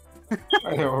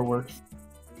 I know it works.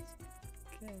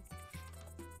 Okay.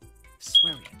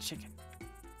 Swear we had chicken.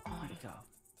 Oh my god.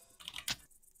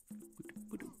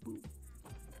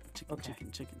 Chicken, Okay.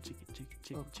 chicken, chicken, chicken,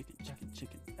 chicken, chicken, chicken,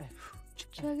 chicken, chicken.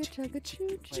 Chugga chugga choo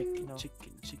choo. Chicken, No.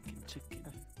 chicken, chicken, chicken.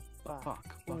 Fuck.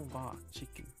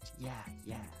 Chicken.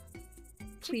 Yeah.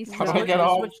 Please How do stop. I get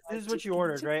off? This is what you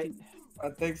ordered, right? I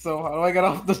think so. How do I get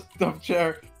off the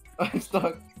chair? I'm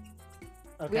stuck.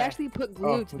 We actually put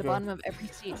glue to the okay. bottom of every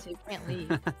seat so you can't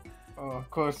leave. Oh, of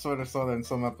course, sort of saw that in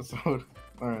some episode.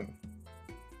 Alright.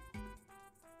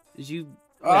 Did you?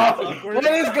 Oh, what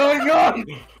is going on?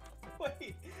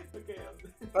 Wait. Okay.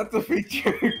 That's a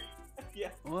feature. Yeah.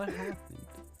 What happened?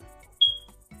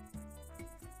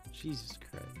 Jesus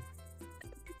Christ.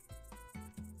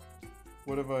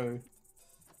 What have I? I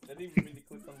didn't even mean to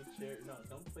click on the chair. No,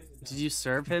 don't place it down. Did you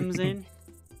serve him, Zane?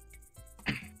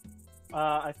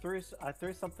 I threw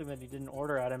something that he didn't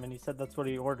order at him, and he said that's what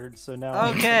he ordered. So now.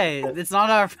 Okay, it's not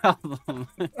our problem.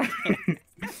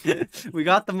 We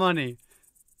got the money.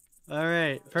 All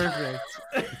right, perfect.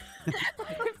 I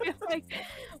feel like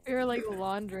we were like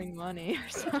laundering money or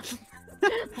something.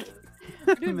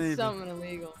 We're doing Maybe. something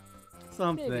illegal.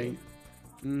 Something. Maybe.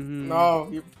 Mm-hmm. No.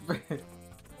 You...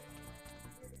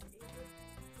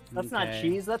 That's not Okay.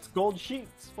 cheese. That's gold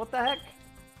sheets. What the heck?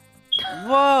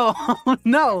 Whoa!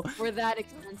 No. We're that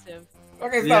expensive.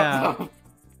 Okay, Yeah. stop.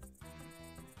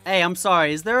 Hey, I'm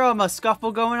sorry. Is there a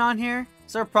scuffle going on here?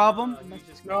 Is there a problem? You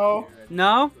just No. clicked here, I think,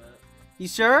 No? but- You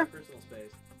sure? Personal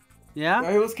space. Yeah?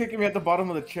 No, he was kicking me at the bottom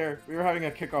of the chair. We were having a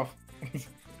kickoff.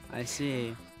 I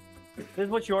see. This is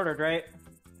what you ordered, right?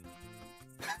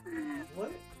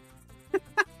 What?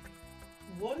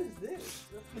 What is this?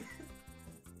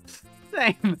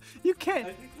 Same. You I can't.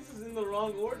 think this is in the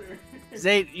wrong order.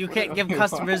 Zane, you can't give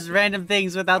customers random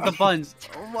things without the buns.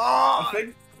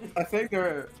 I think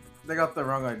they got the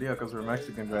wrong idea because we're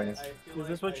Mexican dragons. I feel Is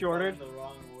this like what you I got ordered? in the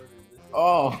wrong order. This is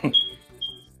Oh. this is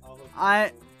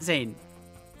avocado. Zane,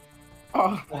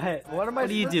 Oh, What am I What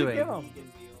are you supposed to doing? give him? Vegan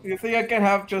deal. you think I can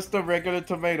have just a regular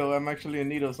tomato? I'm actually in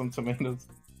need of some tomatoes.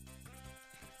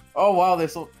 Oh wow, they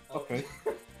sold. Oh. Okay.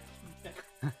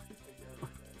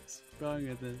 what's wrong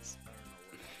with this?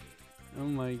 Oh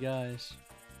my gosh.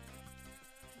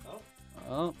 Oh.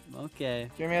 Oh, okay.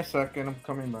 Give me a second. I'm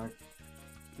coming back.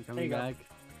 I'm coming you go. back.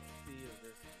 See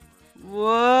you, bro.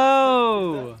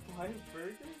 Whoa! Is that Blind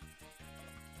Burger?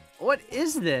 What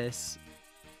is this?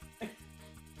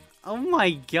 Oh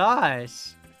my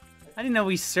gosh! I didn't know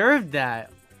we served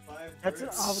that. Five That's an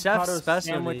burgers. Chef's avocado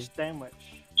specialty. sandwich.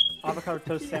 Avocado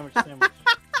toast sandwich. Avocado.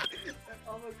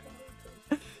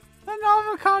 An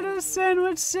avocado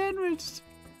sandwich.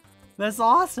 That's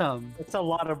awesome. It's a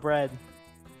lot of bread.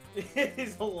 It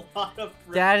is a lot of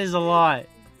bread. That is a lot.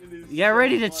 It is Get so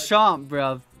ready to much. chomp,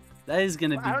 bruv. That is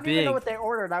gonna I be don't even know big. what they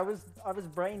ordered. I was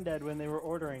brain dead when they were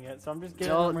ordering it, so I'm just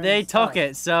getting. So they took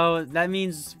it, so that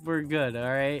means we're good,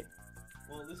 alright?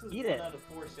 Well, this is Eat one it. out of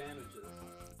 4 sandwiches.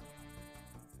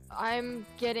 I'm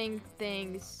getting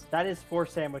things. That is 4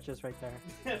 sandwiches right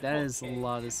there. That is a Okay.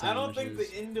 lot of I don't think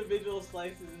sandwiches. the individual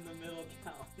slices in the middle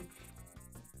count.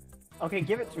 Okay,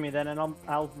 give it to me then, and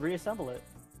I'll reassemble it.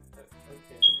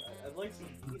 Okay, I'd like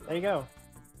some. There you go.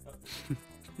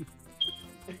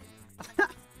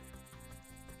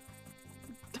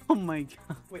 Oh my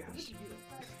god. Wait, how did you do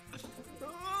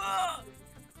that?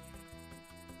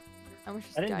 I wish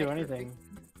I didn't do anything.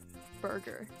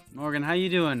 Burger. Morgan, how you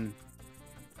doing?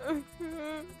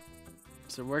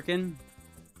 Is it working?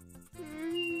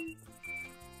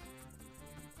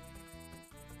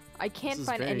 I can't This is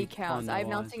find very any cows. fun to I've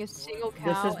not watch. seen a single cow.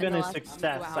 This has in been the a last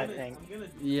success, 2 I hours. think.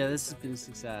 Yeah, this has been a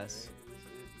success.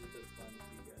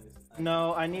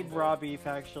 No, I need raw beef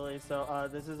actually. So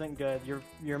this isn't good.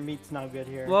 Your meat's not good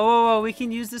here. Whoa, we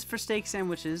can use this for steak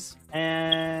sandwiches.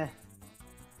 Eh.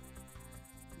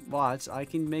 Watch, I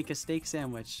can make a steak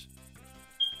sandwich.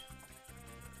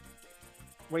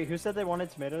 Wait, who said they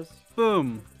wanted tomatoes?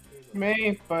 Boom!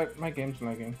 Me, but my game's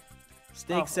lagging.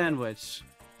 Steak Oh. sandwich.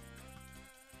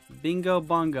 Bingo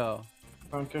bongo.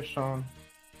 Thank you, Sean.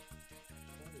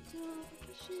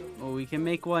 Oh, we can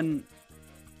make one.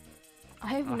 I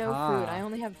have no Aha. food. I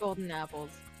only have golden apples.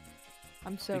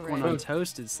 I'm so Make one ready. on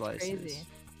toasted slices.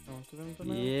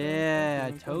 Crazy.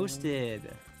 Yeah, toasted.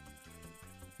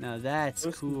 Now that's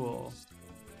Toasted. cool.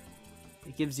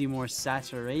 It gives you more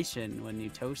saturation when you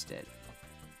toast it.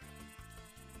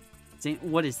 Zane,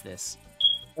 what is this?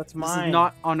 That's This mine. is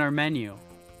not on our menu.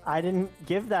 I didn't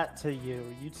give that to you.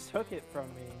 You took it from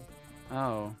me.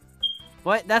 Oh.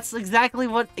 What? That's exactly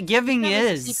what giving We have a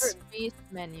is. secret beast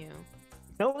menu.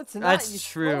 No, it's not. That's you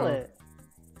true. Stole it.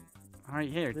 Alright,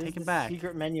 here, This take is it the back.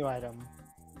 Secret menu item.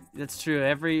 That's true.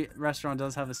 Every restaurant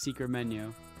does have a secret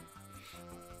menu.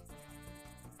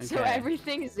 So Okay.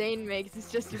 everything Zane makes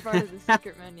is just a part of the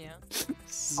secret menu. Okay,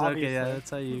 yeah, Obviously. that's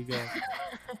how you go.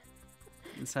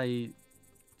 That's how you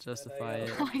justify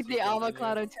it. Like the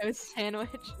avocado toast sandwich.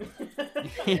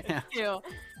 Yeah. Ew.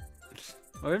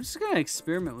 We're just gonna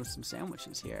experiment with some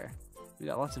sandwiches here. We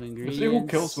got lots of Let's ingredients. see who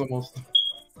kills the most.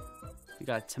 We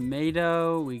got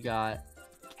tomato. We got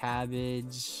cabbage,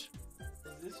 Is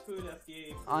this food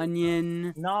FDA?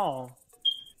 onion. No.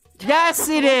 Yes,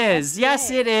 it is.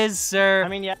 Yes, it is, sir. I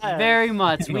mean, yeah. Very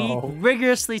much. No. We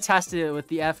rigorously tested it with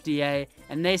the FDA,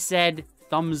 and they said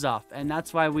thumbs up, and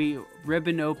that's why we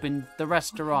ribbon opened the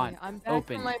restaurant. Okay, I'm back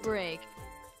open. from my break.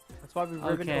 That's why we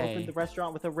ribbon Okay. opened the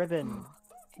restaurant with a ribbon.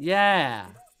 Yeah.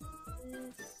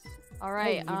 All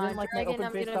right, you didn't like my Dragon, I'm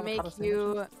open-faced gonna make avocado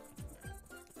you.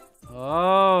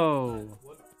 Oh.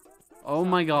 What? Oh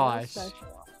my gosh. Special. Is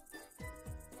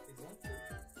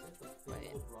that the Wait.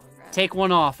 wrong? Take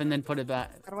one off and then put it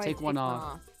back. How do I Take one off.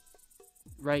 off?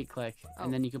 Right click, Oh.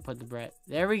 and then you can put the bread.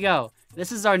 There we go.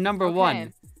 This is our number Okay.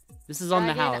 one. This is on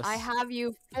the Dragon, house. I have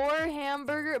you 4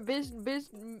 hamburger,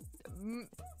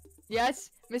 yes,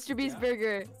 MrBeast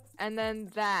Burger, and then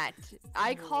that.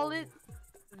 I call it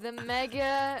the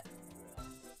Mega,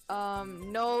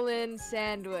 Nolan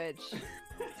sandwich.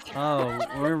 Oh,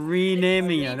 we're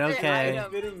renaming it. Secret Okay.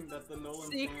 item. Fitting that the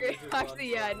Nolan Secret, sandwich is actually,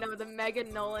 on yeah, top. no, the Mega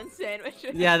Nolan sandwich.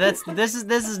 Yeah, this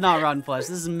is not Rotten Flesh.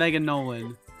 This is Mega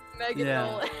Nolan. Mega yeah.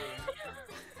 Nolan.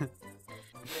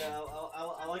 Yeah,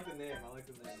 I like the name. I like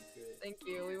the name. It's good. Thank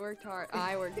you. We worked hard.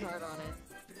 I worked hard on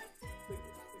it.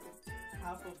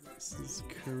 Half of This is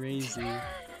crazy.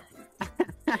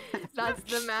 That's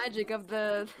the magic of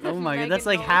the. Oh my god, Mega that's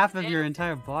like Nolan half of your sandwich.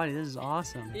 entire body. This is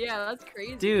awesome. Yeah, that's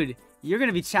crazy. Dude, you're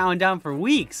gonna be chowing down for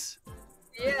weeks.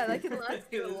 Yeah, that can last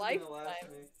you This a is gonna lifetime. last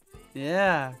me.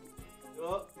 Yeah.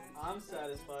 Well, I'm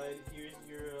satisfied. Here's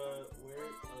your where?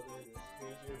 Oh, there it is.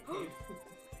 Here's your pay.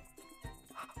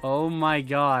 Oh my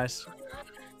gosh.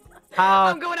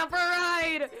 I'm going out for a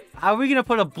ride. How are we gonna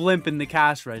put a blimp in the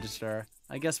cash register?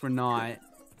 I guess we're not.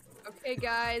 Okay,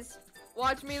 guys,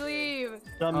 watch me leave.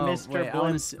 The Oh, Mr. wait, I wanna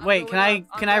Blimp. see. I'm Wait, going can I up.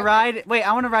 I'm can I going ride? Wait,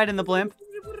 I wanna ride in the blimp.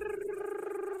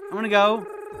 I wanna go.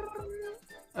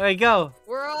 Alright, go.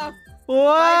 We're off.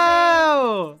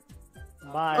 Whoa!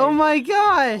 Bye. Oh my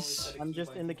gosh! I'm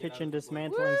just in the kitchen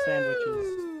dismantling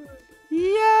sandwiches.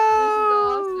 Yo!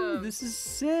 awesome. This is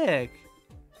sick.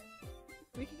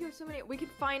 We could go so many. We could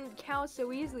find cows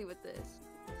so easily with this.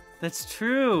 That's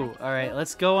true. Alright,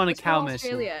 let's go on a Let's go cow mission.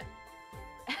 Australia.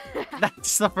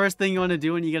 That's the first thing you want to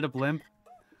do when you get a blimp.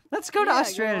 Let's go to Yeah,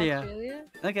 Australia. Australia.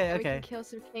 Okay, We okay. can kill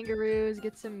some kangaroos,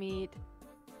 get some meat.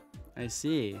 I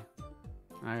see.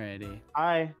 Alrighty.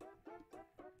 Hi.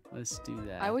 Let's do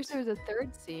that. I wish there was a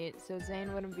 3rd seat, so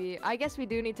Zane wouldn't be. I guess we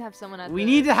do need to have someone at. We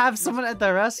the need to have someone at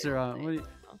the restaurant. What do you...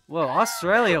 Whoa,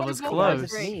 Australia was Guys, close.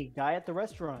 It's me, guy at the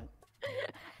restaurant.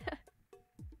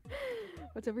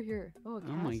 What's over here? Oh, a Oh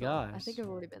my castle. I gosh. think I've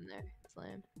already been there. It's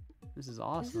lame. This is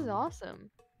awesome. This is awesome.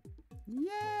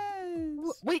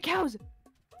 Yes. Wait, cows!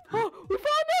 Oh, we found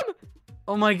them!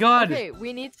 Oh my god. Okay,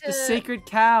 we need to. The sacred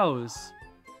cows.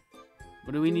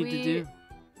 What do we Do need to do?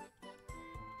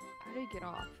 How do you get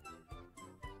off?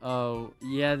 Oh,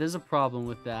 yeah, there's a problem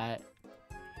with that.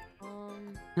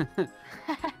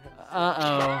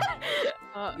 Uh-oh.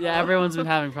 Yeah, everyone's been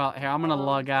having problems. Here, I'm gonna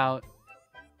log out.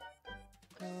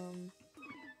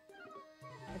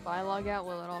 If I log out,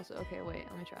 will it also? Okay, wait.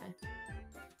 Let me try.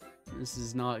 This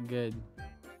is not good.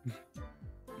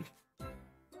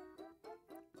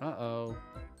 Uh-oh.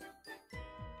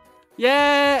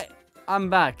 Yeah! I'm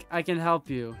back. I can help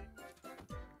you.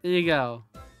 There you go.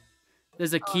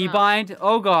 There's a Oh, key no. bind.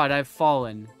 Oh god, I've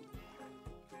fallen.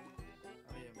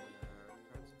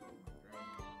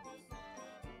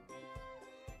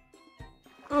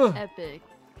 Ugh. Epic.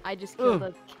 I just killed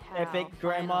Ugh. a cow. Epic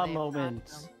grandma finally.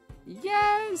 moments.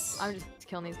 Yes! I'm just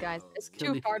killing these guys. It's Kill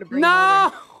too the- far to bring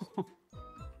No!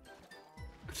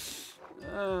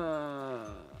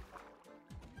 over.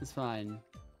 It's fine.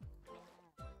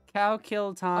 Cow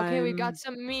kill time. Okay, we got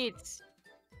some meats.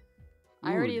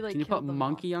 I already Ooh, like. Can you put killed them all.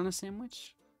 monkey on a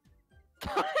sandwich?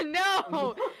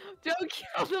 No! Don't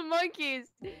kill the monkeys.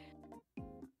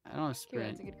 I don't Okay, sprint.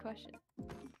 that's a good question.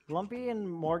 Lumpy and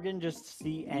Morgan just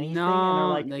see anything No, and they're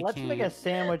like, they let's make a can't.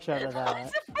 sandwich out of that.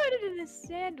 Let's put it in a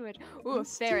sandwich. Ooh, a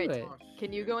Let's do ferret. it.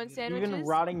 Can you go in sandwiches? Even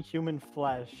rotting human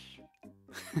flesh.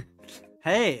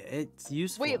 Hey, it's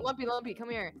useful. Wait, Lumpy, come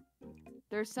here.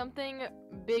 There's something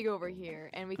big over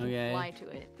here, and we can Okay. fly to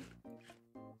it.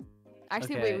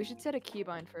 Actually, Okay. wait, we should set a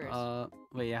keybind first.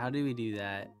 Wait, yeah, how do we do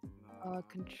that?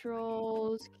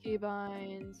 Controls,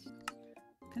 keybinds.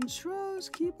 Controls,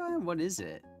 keybind, what is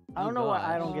it? I don't Oh know why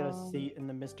I gosh. don't get a seat in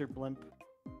the Mr. Blimp.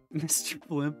 Mr.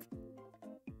 Blimp.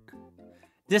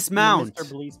 Dismount. Mr.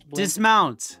 Bleast Blimp.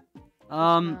 Dismount.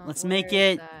 Now, Let's where make is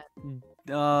it that?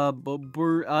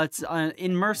 it's an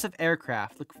immersive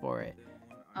aircraft. Look for it.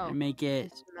 Oh, And make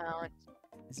it dismount.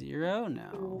 0.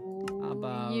 No. How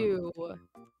about You.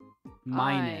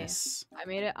 minus? I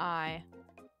made it I.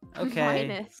 Okay.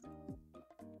 Minus.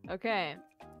 Okay.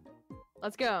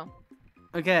 Let's go.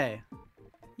 Okay.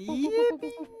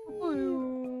 Yippee.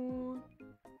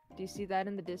 Do you see that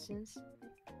in the distance?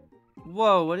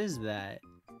 Whoa, what is that?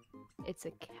 It's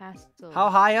a castle. How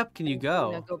high up can you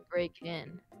Now go? go break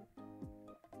in.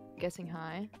 Guessing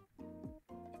high,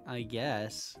 I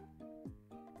guess.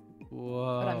 but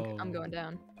Whoa. I'm going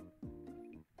down.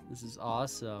 This is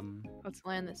awesome. Let's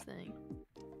land this thing.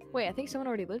 Wait, I think someone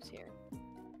already lives here.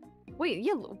 Wait,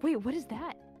 yeah. Wait, what is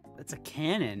that? That's a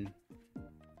cannon.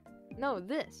 No,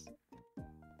 this.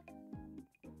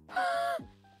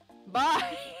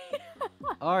 Bye.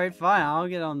 All right, fine. I'll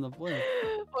get on the blimp.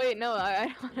 Wait, no,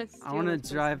 I want to. I want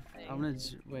to drive.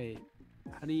 Wait.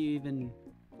 How do you even?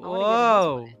 I wanna get in this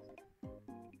Whoa. place.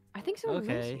 I think someone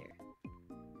lives Okay. here.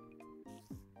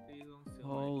 Please don't feel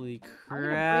Holy I'm gonna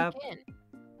crap. break in.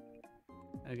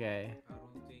 Okay, I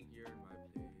don't think you're in my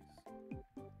place.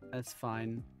 that's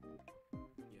fine.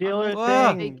 Killer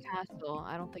Whoa. Big thing. castle.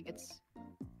 I don't think it's.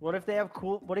 What if they have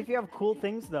cool? What if you have cool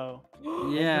things though?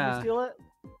 Can you Yeah. steal it?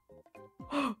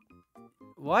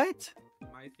 What?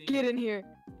 My thing. Get in here.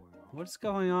 What's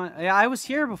going on? Yeah, I was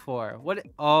here before. What?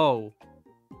 Oh,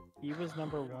 He was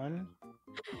number 1.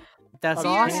 that's A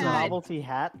cool awesome. Yeah. novelty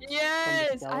hat.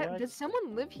 Yes. Skyway? Does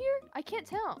someone live here? I can't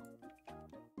tell.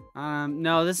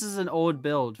 No, this is an old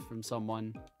build from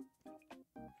someone.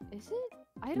 Is it?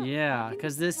 I don't. Yeah, I think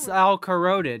because it's this someone- all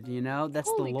corroded. You know, that's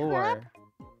Holy the lore. crap.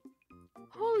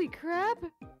 Holy crap!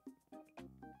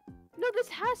 No, this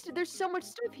has to. There's so much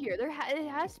stuff here. It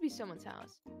has to be someone's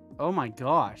house. Oh my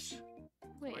gosh,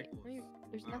 Wait,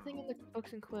 there's nothing in the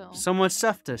books and quill. so much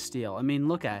stuff to steal. I mean,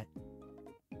 look at.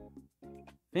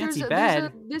 Fancy there's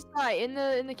bed. this guy in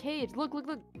the cage. Look.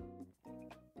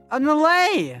 On the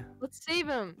lay. Let's save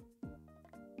him.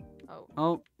 Oh,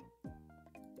 Oh,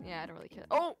 yeah, I don't really care.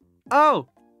 Oh, oh,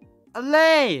 a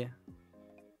lay.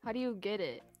 how do you get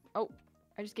it? Oh,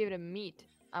 I just gave it a meat.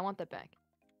 I want that back.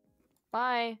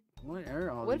 Bye. What are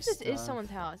all What if these this is stuff? someone's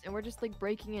house and we're just like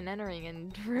breaking and entering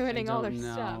and I ruining all their don't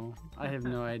stuff? know. I have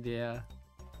no idea.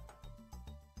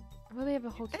 Will they have a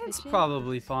whole kitchen? It's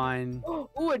probably fine. Ooh,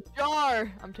 a jar!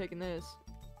 I'm taking this.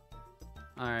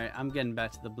 Alright, I'm getting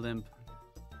back to the blimp.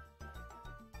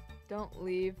 Don't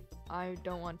leave. I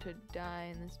don't want to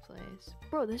die in this place.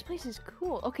 Bro, this place is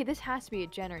cool. Okay, this has to be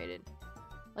generated.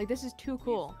 Like, this is too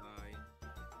cool.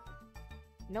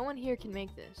 No one here can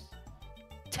make this.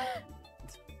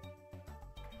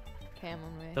 Okay, I'm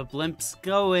on my way. The blimp's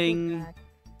Go going. back.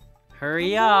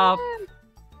 Hurry Go up. back.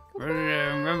 Go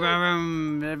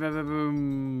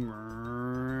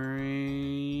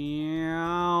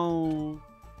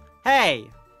Hey!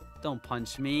 Don't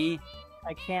punch me.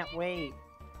 I can't wait.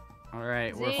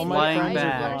 Alright, we're Zane, All my flying friends are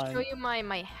back. I gone. want to show you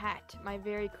my hat. My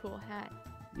very cool hat.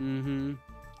 Mm-hmm.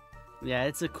 Yeah,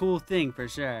 it's a cool thing for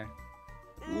sure.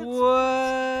 It's-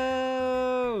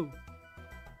 Whoa!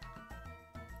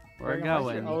 We're Why is your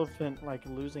going. elephant like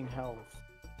losing health?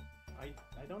 I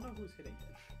don't know who's hitting it.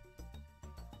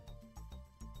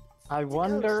 I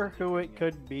wonder who it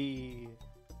could be.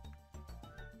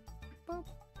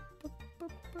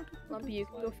 Lumpy, you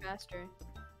can go faster.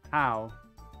 How?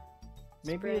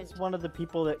 Maybe it's Sprint. one of the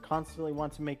people that constantly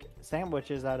want to make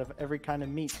sandwiches out of every kind of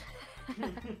meat.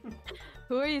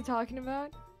 Who are you talking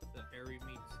about? The airy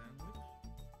meat sandwich?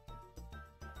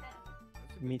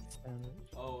 Meat sandwich.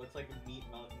 Oh, it's like a meat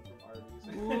mountain from Arby's.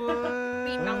 Meat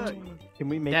What? Mountain. Can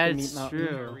we make the meat That's mountain?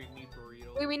 true. Airy meat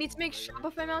burrito. Wait, we need to make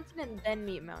Shopify Mountain and then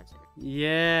Meat Mountain.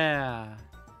 Yeah.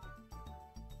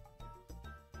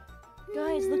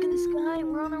 Guys, look in the sky.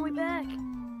 We're on our way back.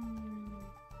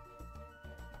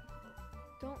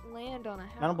 Don't land on a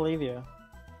house. I don't believe you.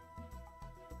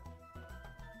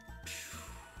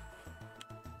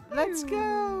 Let's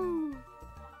go.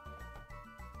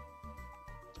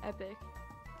 Epic.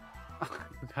 I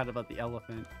forgot about the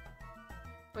elephant.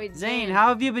 Wait, Zane, how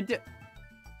have you been doing?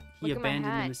 He Look at my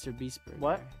abandoned hat. the MrBeast Burger.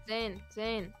 What?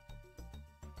 Zane.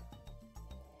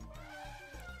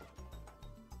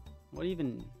 What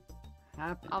even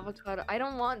happened? Avocado. I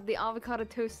don't want the avocado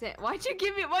toast sandwich. Why'd you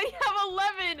give me? Why do you have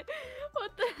 11?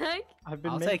 What the heck? I've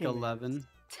been I'll take making 11.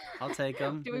 I'll take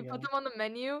them. Do we Yeah. put them on the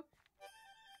menu?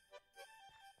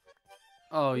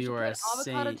 Oh, We you should are a put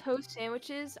avocado saint. toast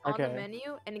sandwiches on the Okay.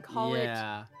 menu and call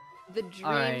Yeah. it the dream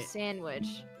Alright.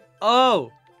 sandwich.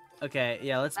 Oh. Okay.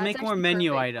 Yeah. Let's That's make more actually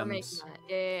menu perfect. We're items. making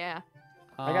that. Yeah.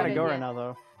 I gotta Good go idea. right now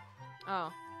though.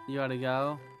 Oh, You gotta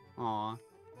go. Aw.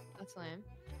 that's lame.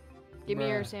 Give me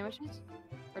your Bruh. sandwiches?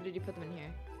 Or did you put them in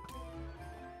here?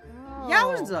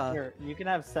 Yowza! Here, you can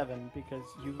have 7 because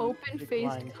you Open-faced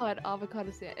declined. cut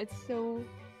avocado sandwich. It's so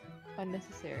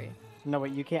unnecessary. No,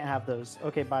 wait, you can't have those.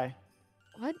 Okay, bye.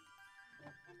 What?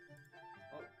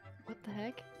 Oh, What the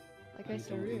heck? That wait, guy's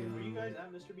so were rude. you guys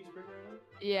at MrBeast Burger right now?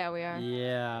 Yeah, we are.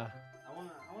 Yeah. I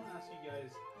wanna ask you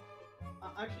guys.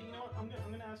 Actually, you know what? I'm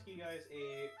gonna ask you guys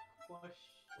a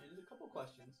couple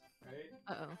questions, right?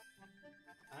 Uh-oh.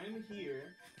 I'm here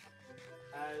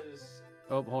as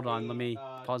Oh, hold on. Let me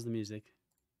a, pause the music.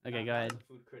 Okay, not- go not ahead. as a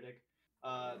food critic.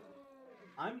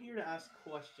 I'm here to ask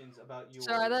questions about your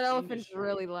Sorry, that elephant's industry.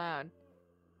 really loud.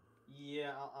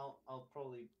 Yeah, I'll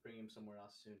probably bring him somewhere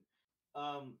else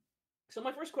soon. So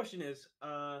my first question is,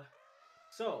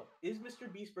 so is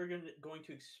MrBeast Burger going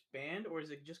to expand, or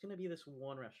is it just going to be this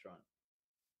one restaurant?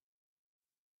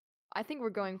 I think we're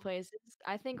going places.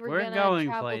 I think we're We're gonna going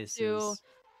travel places. to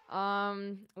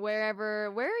wherever.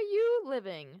 Where are you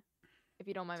living? If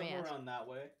you don't mind me Somewhere asking. around that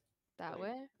way. That like,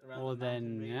 way? Around Well the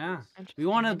mountain then, yeah. ranges. We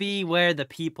want to Interesting, be interesting. where the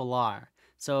people are.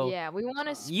 So Yeah, we want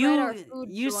to spread our food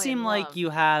you joy seem and like love. you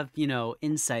have,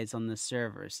 insights on the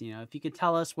servers. If you could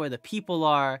tell us where the people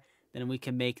are, then we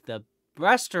can make the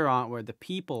restaurant where the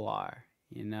people are,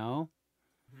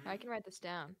 I can write this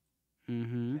down.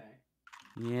 Mm-hmm.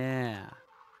 Okay. Yeah.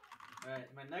 All right.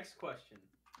 My next question: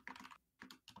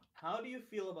 how do you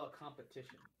feel about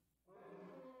competition?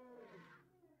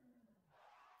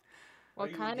 What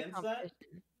Are you kind of against that?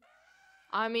 competition?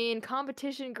 I mean,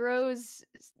 competition grows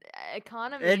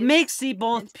economies. It makes the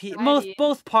and society.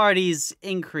 both parties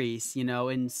increase,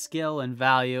 in skill and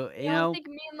value, Yeah, I think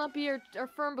me and Lumpy are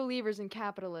firm believers in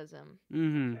capitalism.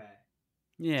 Mm-hmm. Okay.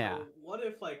 Yeah. So what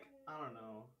if, like, I don't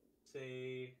know,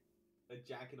 say a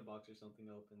Jack in the Box or something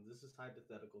opens? This is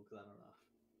hypothetical because I don't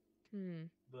know.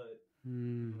 But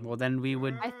Well, then we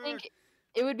would I think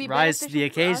it would be rise to beneficial the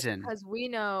for us occasion. because we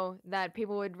know that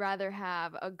people would rather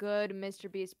have a good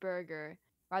MrBeast burger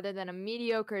rather than a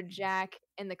mediocre Jack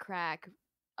in the Crack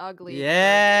ugly burger.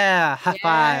 Yeah. High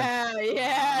five.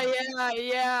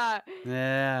 Yeah.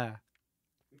 Yeah.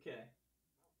 okay.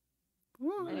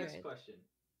 Woo. My next Anyways. question: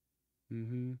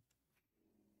 Mm-hmm.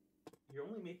 you're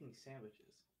only making sandwiches.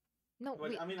 No, But,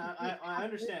 we. I mean, we I have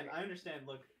understand. burger. I understand.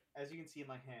 Look, as you can see in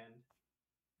my hand,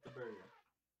 the burger.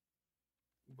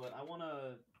 But I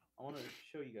wanna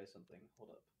show you guys something. Hold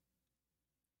up.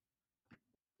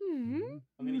 I'm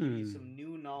gonna give you some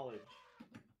new knowledge.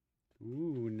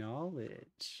 Ooh,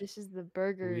 knowledge. This is the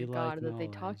burger We like god that they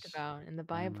talked knowledge. about in the Oh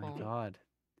Bible. my god.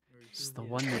 This is the Yeah.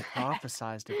 one they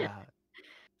prophesized about.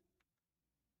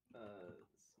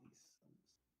 Let's see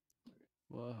some.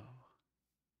 Whoa.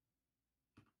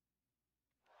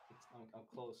 I'm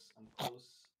close. I'm close.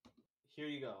 Here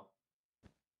you go.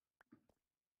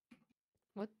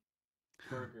 What?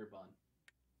 Burger bun.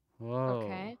 Whoa.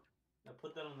 Okay. Now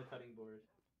put that on the cutting board.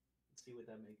 Let's see what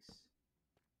that makes.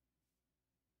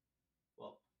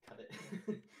 Well, cut it.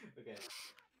 Okay.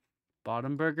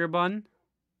 Bottom burger bun?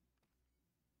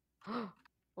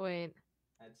 Wait.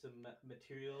 Add some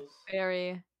materials.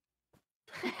 Berry.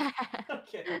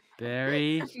 Okay.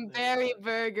 Berry. Berry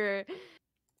burger.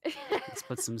 Let's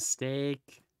put some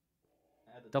steak.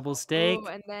 Add a Double top- steak. Oh,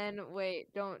 and then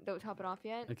wait, don't top it off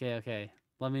yet. Okay.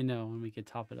 Let me know when we can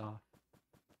top it off.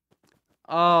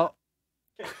 Oh.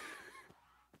 Okay.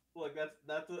 Look,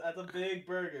 that's a big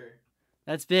burger.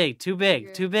 That's big. Too big.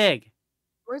 Burger. Too big.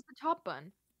 Where's the top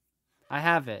bun? I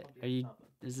have it. I'll be top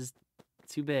it. Is this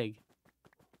too big?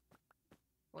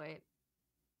 Wait.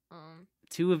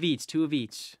 Two of each.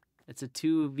 It's a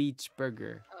 2 of each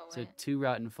burger. Oh, So wait. 2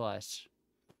 rotten flesh.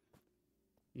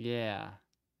 Yeah.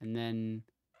 And then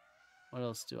what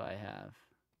else do I have?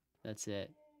 That's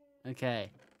it.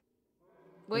 Okay.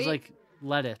 There's Wait. like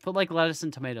lettuce. Put like lettuce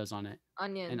and tomatoes on it.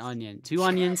 Onions. An onion. 2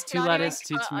 onions, 2 Not even lettuce,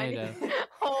 2 cut tomato. onions.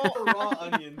 Oh, raw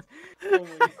onions. Oh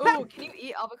my god. Oh, can you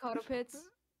eat avocado pits?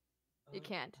 You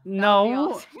can't. That would be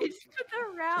No. awesome. You just put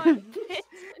the round pits.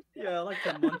 Yeah, I like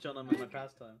to munch on them in my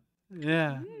pastime.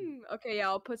 Yeah. Okay, yeah,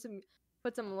 I'll put some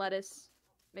lettuce.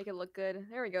 Make it look good.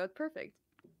 There we go. It's perfect.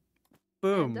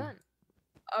 Boom. And done.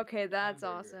 Okay, that's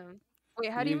Hamburger. awesome.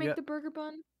 Wait, how do you You make got- the burger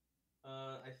bun?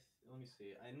 Let me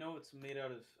see. I know it's made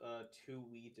out of 2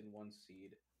 wheat and 1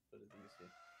 seed. But let me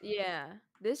see. Yeah,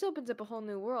 this opens up a whole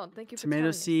new world. Thank you for Tomato telling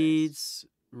us this. seeds,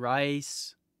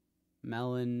 rice,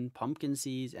 melon, pumpkin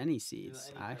seeds, any seeds,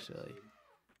 Any type of actually.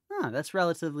 seed. That's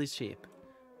relatively cheap.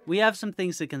 We have some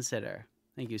things to consider.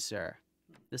 Thank you, sir.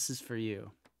 This is for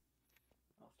you.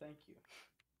 Oh, thank you.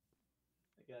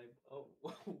 Okay. Oh,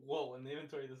 whoa! In the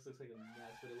inventory, this looks like a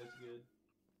mess, but it looks good.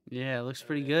 Yeah, it looks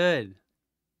pretty Alright. good.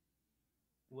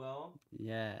 Well,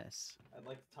 Yes. I'd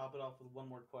like to top it off with one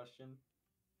more question.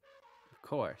 Of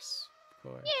course. Of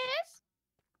course. Yes.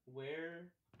 Where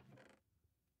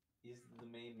is the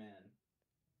main man?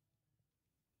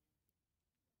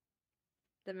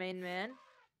 The main man.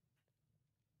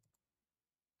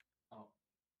 Oh,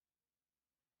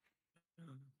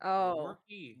 Oh,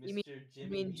 Morky. You mean- Mr. you Jimmy.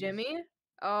 mean Beast? Jimmy?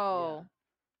 Oh.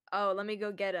 Oh, let me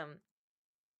go get him.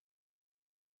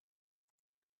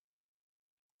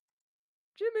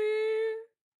 Jimmy.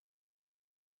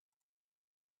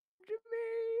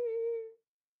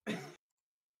 Jimmy.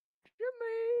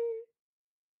 Jimmy.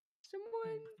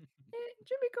 Someone.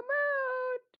 Jimmy, come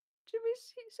out. Jimmy,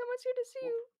 someone's here to see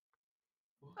you.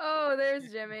 Oh,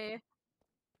 there's Jimmy.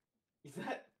 Is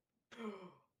that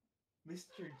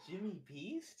Mr. Jimmy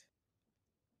Beast?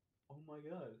 Oh my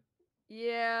god.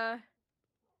 Yeah.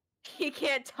 He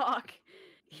can't talk.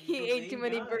 He The ate too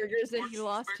main many guy. burgers and he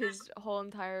lost his whole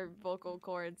entire vocal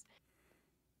cords.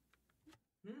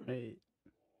 Wait.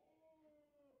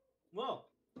 Well,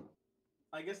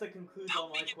 I guess that concludes all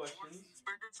my questions.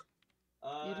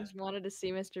 You just wanted to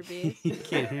see Mr. Beast? You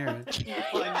can't hear it. You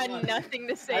Fine, had fine. nothing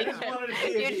to say I to just him. wanted to see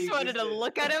if You he just wanted to existed.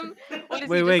 look at him? What is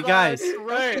Wait, he wait, just guys.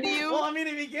 talking to you? Well, I mean,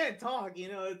 if he can't talk, you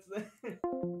know, it's.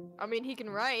 I mean, he can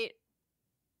write.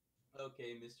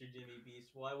 Okay, Mr. Jimmy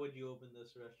Beast, why would you open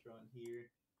this restaurant here?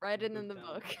 Write it in the Book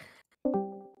book.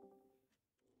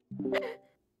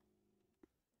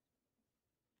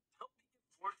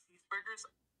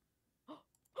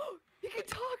 He can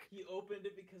talk! He opened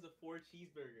it because of 4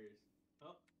 cheeseburgers.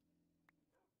 Oh.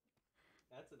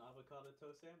 That's an avocado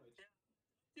toast sandwich.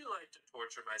 You like to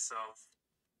torture myself.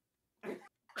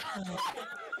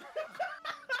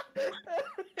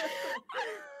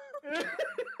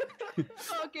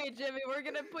 Okay, Jimmy, we're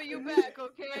gonna put you back,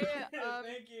 okay?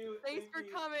 Thank you. Thanks thank for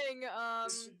you, coming.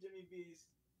 Mr. Jimmy Beast.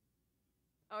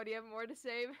 Oh, do you have more to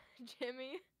say,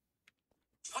 Jimmy?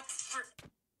 What the frick?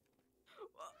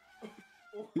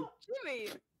 What? Jimmy!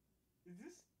 Is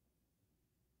this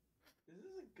a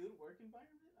good work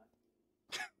environment?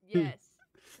 Yes.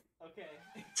 Okay.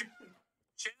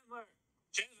 Chandler!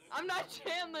 Chandler! I'm not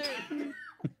Chandler!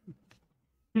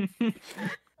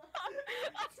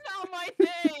 That's not my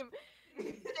name!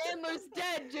 Chandler's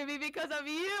dead, Jimmy, because of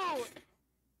you!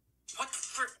 What the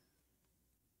frick?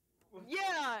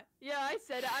 Yeah, I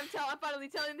said it. I'm finally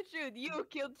telling the truth. You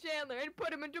killed Chandler and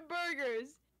put him into burgers!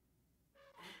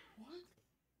 What?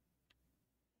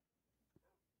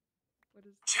 What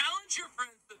is... Challenge your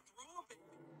friends to throw a baby.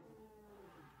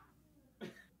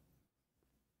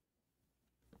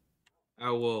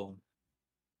 I will.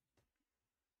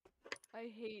 I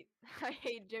hate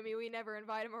Jimmy. We never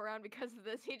invite him around because of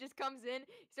this. He just comes in,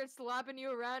 he starts slapping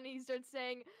you around, and he starts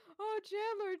saying, "Oh,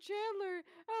 Chandler,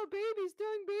 oh, babies,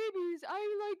 throwing babies.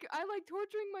 I like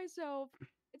torturing myself."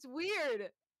 It's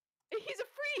weird. He's a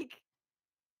freak.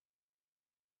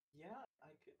 Yeah, I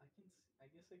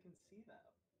guess I can see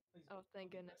that. Oh,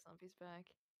 thank goodness, Lumpy's back.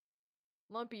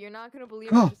 Lumpy, you're not gonna believe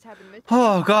Oh. what just happened. Mr.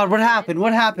 Oh Beast God, what walked in, happened?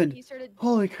 What happened? He started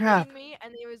Holy crap. hitting me,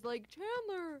 and he was like,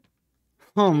 "Chandler."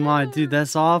 Oh my, Chandler. dude,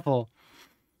 that's awful.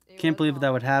 It Can't was believe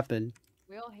that would awful. happen.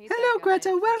 We all hate Hello, that guy, Greta,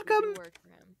 but we do welcome. work for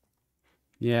him.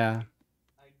 Yeah.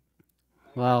 I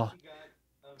Well, guess you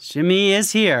got a Jimmy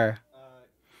is here.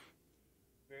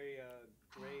 very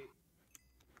great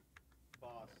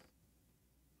boss.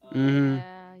 Mhm.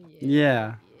 Yeah.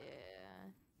 Yeah.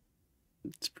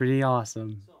 It's pretty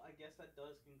awesome. So I guess that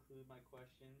does conclude my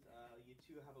questions. You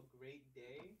two have a great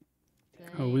day.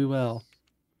 Oh, we will.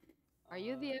 Are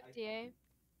you the FDA?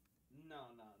 No.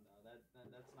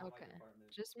 That's not Okay. my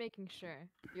department. Just making sure.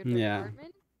 Your Yeah.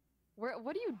 department?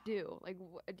 What do you do? Like,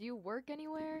 do you work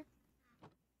anywhere?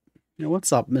 Yeah,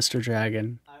 what's up, Mr.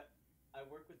 Dragon? I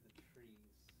work with the trees.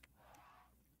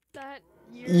 That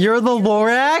You're the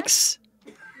Lorax?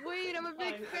 Wait, I'm a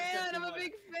big Fine, fan. I'm a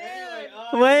big fan.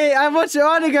 Anyway, Wait, I want your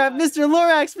autograph, Mr.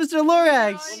 Lorax, Mr.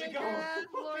 Lorax. Let me go. Autograph, Let me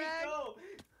Lorax. go.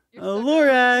 You're Oh, stuck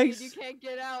Lorax. outside, you can't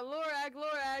get out. Lorax.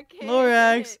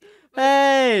 Lorax. But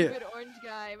Hey. Stupid orange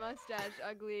guy, mustache,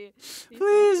 ugly. He's so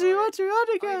Please, we short. want your Wait,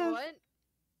 autograph. what?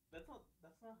 That's not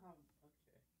how. Okay.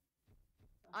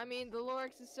 I mean, the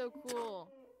Lorax is so cool.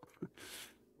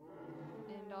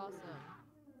 And awesome.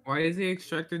 Why is the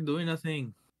extractor doing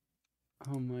nothing?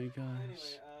 Oh my Anyway,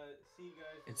 gosh. see you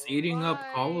guys. It's tomorrow. eating up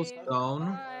Bye. cobblestone.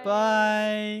 Bye.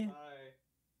 Bye. Bye.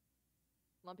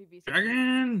 Lumpy beast.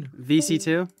 Dragon!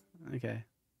 VC2? Okay.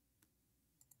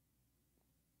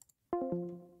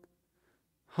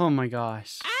 Oh my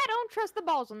gosh. I don't trust the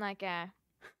balls on that guy.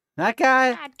 That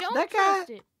guy? I don't That guy? trust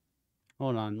it.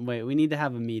 Hold on, wait, we need to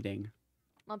have a meeting.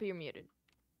 Lumpy, you're muted.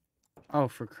 Oh,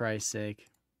 for Christ's sake.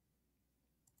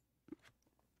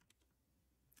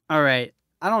 All right.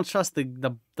 I don't trust the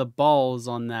balls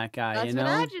on that guy, That's you know?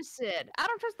 what I just said. I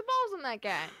don't trust the balls on that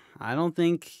guy. I don't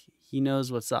think he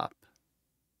knows what's up.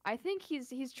 I think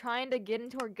he's trying to get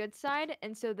into our good side,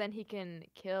 and so then he can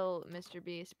kill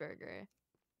MrBeast Burger.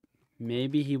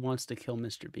 Maybe he wants to kill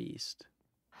Mr. Beast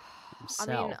I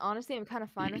mean, himself. honestly, I'm kind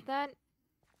of fine with that.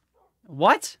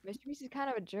 What? MrBeast is kind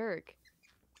of a jerk.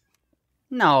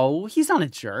 No, he's not a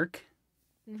jerk.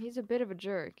 He's a bit of a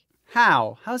jerk.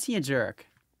 How? How's he a jerk?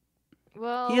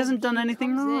 Well, hasn't done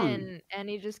anything comes wrong. in and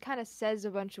he just kind of says a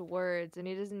bunch of words, and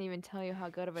he doesn't even tell you how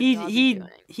good of a job he's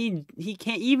doing. He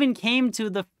can't even came to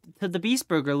the Beast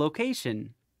Burger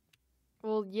location.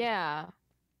 Well, yeah,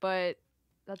 but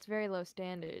that's very low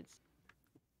standards.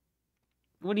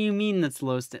 What do you mean that's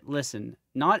low Listen,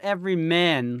 not every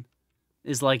man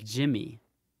is like Jimmy.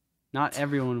 Not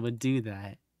everyone would do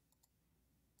that.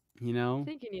 You I know?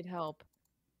 think you need help.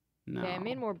 No. Okay, I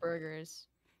made more burgers.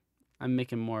 I'm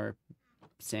making more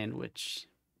sandwich.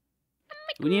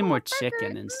 We need more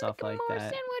chicken and stuff like that.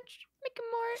 Sandwich. Making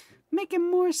more.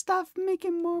 Making more stuff,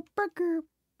 making more burger,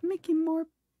 making more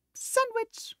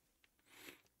sandwich.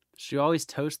 Should you always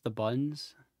toast the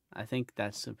buns? I think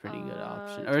that's a pretty good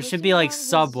option. Or it should be toasting like buns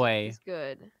Subway, is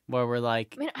good. where we're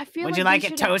like, Man, I feel would like you they like it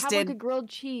should have, like, toasted? a grilled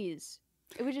cheese.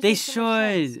 It would just They make so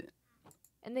much sense. should.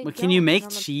 And they But can you don't, make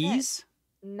and I'm upset. cheese?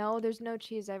 No, there's no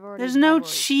cheese. I've already. There's no I've already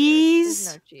screwed. cheese?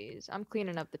 There's no cheese. I'm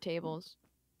cleaning up the tables.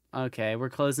 Okay, we're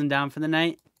closing down for the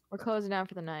night. We're closing down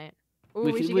for the night. Ooh,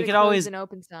 We we, could- should we get could a always- closed and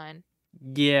open sign.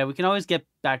 Yeah, we can always get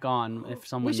back on if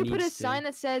someone We should needs put a to. sign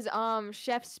that says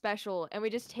chef special, and we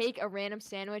just take a random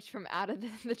sandwich from out of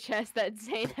the chest that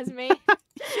Zane has made.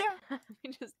 Yeah.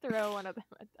 We just throw one of them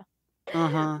at them.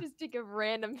 Uh-huh. Just take a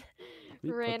random We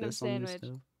put random this on the sandwich.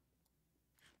 stove?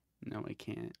 No, I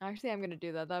can't. Actually, I'm gonna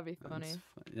do that. That'd be funny.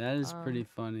 That's that is pretty Um,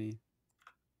 funny.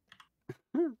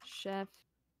 Chef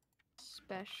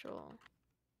special.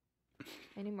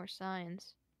 Any more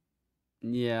signs?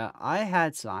 Yeah, I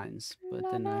had signs, but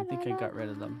then I think I got rid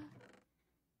of La, them.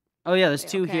 Oh yeah, there's Wait,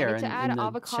 two okay, here I need to in add the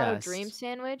avocado chest. dream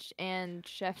sandwich and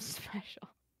chef special.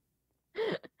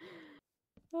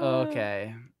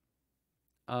 Okay.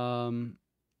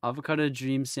 Avocado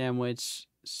dream sandwich,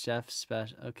 chef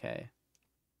special. Okay.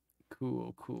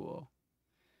 Cool, cool.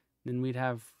 Then we'd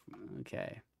have.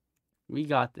 Okay, we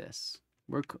got this.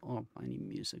 Oh, I need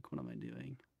music. What am I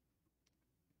doing?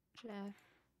 Chef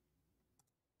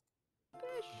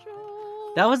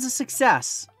special. That was a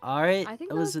success. All right, I think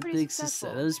that that was was a pretty big success.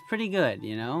 successful. That was pretty good,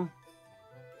 you know.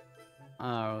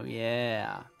 Oh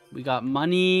yeah, we got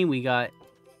money. We got,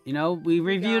 we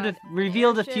reviewed got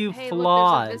revealed a airship. few Hey,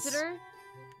 flaws. Look, there's a visitor.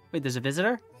 Wait, there's a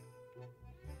visitor?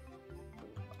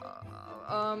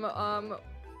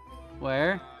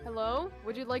 Where? Hello?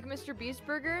 Would you like MrBeast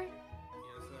Burger? Yes,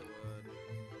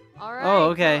 I would. All right. Oh,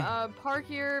 okay. Park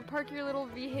your little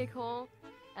vehicle,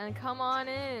 and come on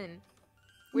in.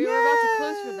 We were about to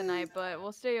close for the night, but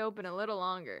we'll stay open a little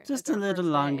longer. Just It's a our little first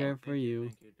day. longer for you.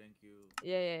 Thank you.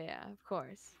 Yeah, of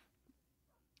course.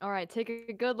 All right, take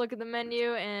a good look at the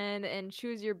menu and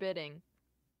choose your bidding.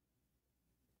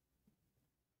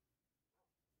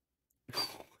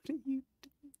 What are you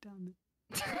doing down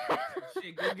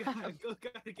Shit, go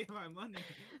gotta get my money.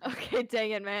 Okay,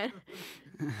 dang it, man.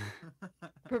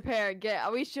 Prepare.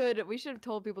 We should have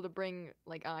told people to bring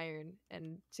like iron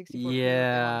and 64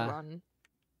 Yeah. run.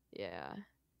 Yeah.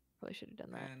 Probably should have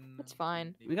done that. And That's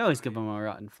fine. We can always give them a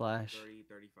rotten flesh. 30,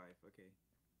 35, okay.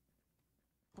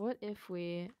 What if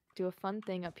we do a fun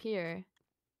thing up here?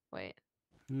 Wait,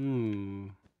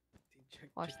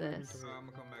 watch this. I'm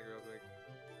gonna come back real quick.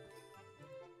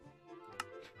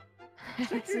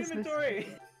 Check your inventory.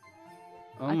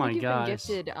 Oh I my think you've gosh. been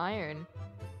gifted iron.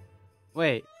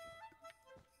 Wait.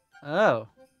 Oh.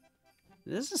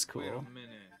 This is Wait a cool. minute,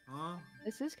 huh?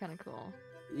 This is kind of cool.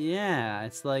 Yeah,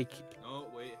 it's like, Oh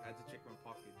wait, I had to check my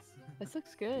pockets. This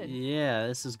looks good. yeah,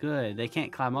 this is good. They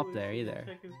can't climb up there either.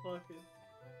 Check his pocket.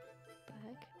 What the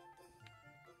heck?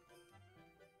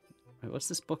 Wait, what's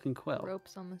this book and quill?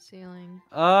 Ropes on the ceiling.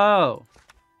 Oh!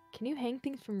 Can you hang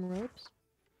things from ropes?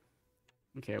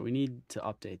 Okay, we need to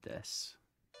update this.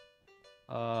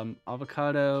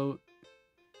 Avocado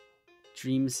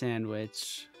dream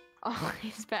sandwich. Oh,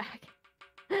 he's back.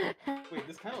 Wait,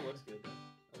 this kind of looks good.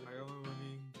 I got my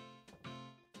money.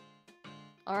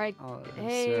 All right. Oh,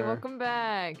 Hey, sir. welcome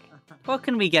back. What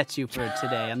can we get you for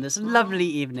today on this lovely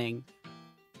evening?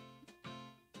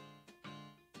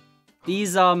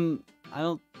 These, I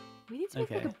don't... We need to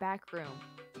make like Okay. a back room.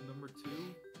 Number 2,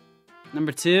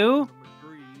 Number 2? number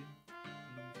 3, number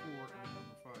 4, and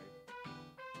number 5.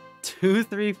 2,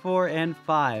 3, 4, and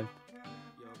 5.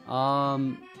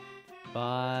 Yup.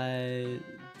 By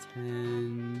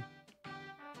 10.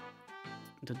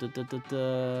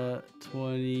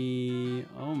 20.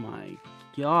 Oh my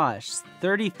gosh.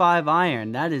 35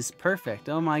 iron. That is perfect.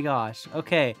 Oh my gosh.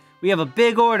 Okay. We have a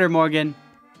big order, Morgan.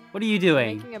 What are you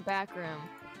doing? Making a back room.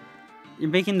 You're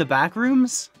making the back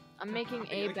rooms? I'm making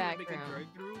a back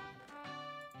room.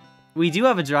 We do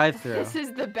have a drive-thru. This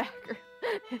is the back room.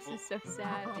 This is so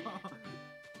sad.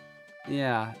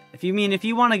 Yeah. If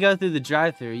you want to go through the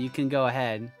drive-thru, you can go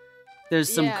ahead.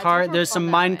 There's some Yeah, it's there's fun some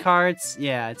that mine way. carts.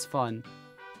 Yeah, it's fun.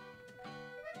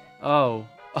 Oh.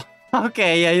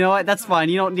 Okay, yeah, you know what? That's fine.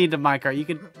 You don't need the mine cart. You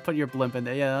can put your blimp in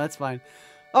there. Yeah, that's fine.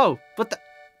 Oh, but the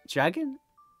dragon?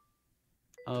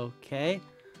 Okay.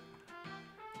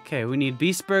 Okay, we need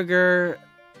Beast Burger.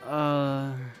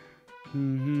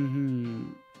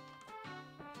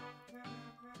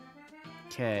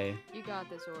 Okay. You got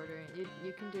this order.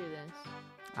 You can do this.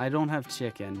 I don't have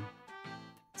chicken.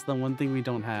 It's the one thing we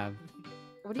don't have.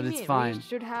 What do But you it's mean? fine. We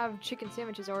should have chicken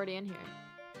sandwiches already in here.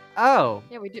 Oh.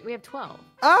 Yeah, we do. We have 12.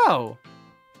 Oh.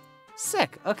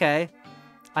 Sick. Okay.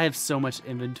 I have so much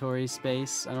inventory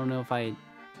space. I don't know if I...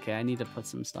 Okay, I need to put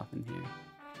some stuff in here.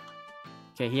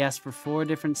 Okay, he asked for 4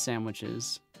 different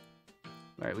sandwiches.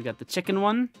 Alright, we got the chicken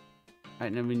one. Alright,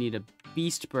 and then we need a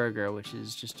Beast Burger, which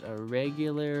is just a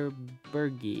regular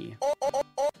burgie.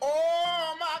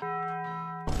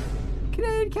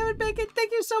 Canadian Kevin Bacon,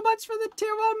 thank you so much for the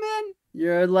tier 1, man.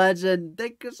 You're a legend.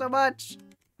 Thank you so much.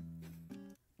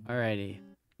 Alrighty.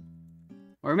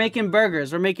 We're making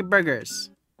burgers. We're making burgers.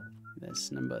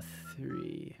 That's number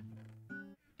 3.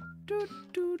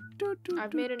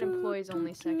 I've made an employees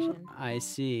only section. I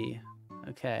see.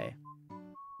 Okay.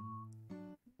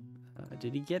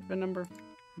 Did he get the number?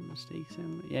 Mistakes?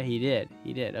 Yeah, he did.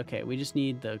 He did. Okay, we just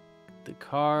need the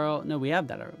Carl. No, we have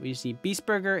that already. We just need Beast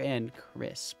Burger and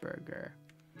Chris Burger.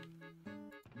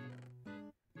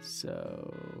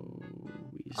 So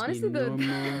we just Honestly, need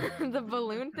normal. the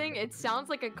balloon thing, it sounds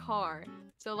like a car.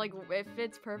 So like it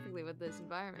fits perfectly with this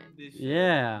environment.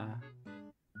 Yeah.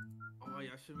 Oh, yeah,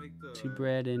 I should make the 2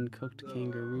 bread and cooked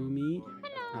kangaroo meat.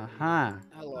 Aha.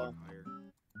 Hello.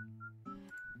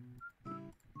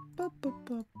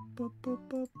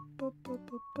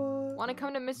 Want to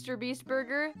come to MrBeast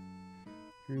Burger?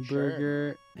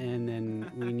 Burger, and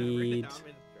then we need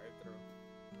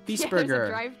Beast Yeah, Burger. there's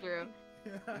a drive-through.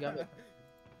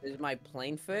 Is my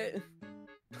plane fit?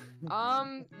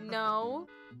 No.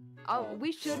 Oh,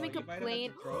 we should make a you might have to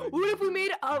plane. throw it. What if we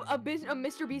made a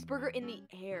MrBeast Burger in the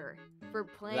air for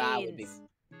planes? That would be-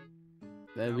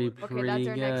 That'd be Okay, pretty that's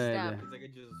our good. next step. Because I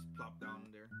could just plop down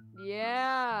there.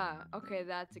 Yeah. Okay,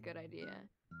 that's a good idea.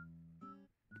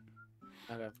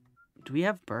 Okay. Do we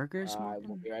have burgers? I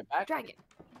will be right back. Dragon,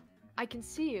 I can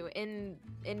see you in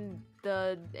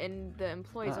the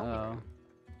employees only Uh-oh. room.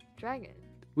 Dragon.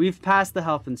 We've passed the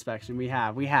health inspection. We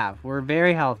have. We're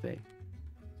very healthy.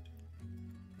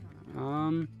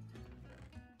 Well,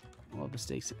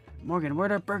 mistakes. Morgan,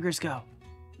 where'd our burgers go?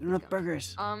 We don't have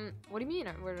burgers. What do you mean?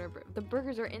 The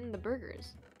burgers are in the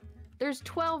burgers. There's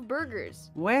 12 burgers.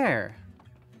 Where?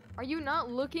 Are you not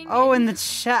looking? Oh, in the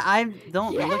chat. I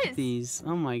don't look Yes! at these.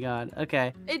 Oh my god.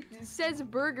 Okay. It says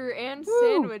burger and Woo!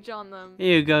 sandwich on them.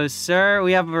 Here you go, sir.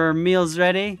 We have our meals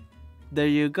ready. There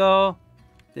you go.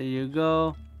 There you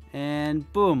go.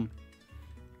 And boom.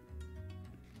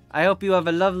 I hope you have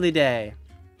a lovely day.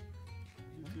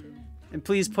 And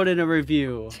please put in a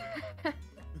review.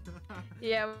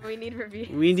 Yeah, we need reviews.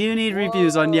 We do need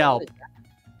reviews on Yelp.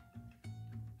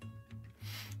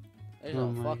 There's Oh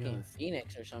a my fucking God.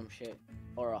 phoenix or some shit.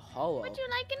 Or a hollow. Would you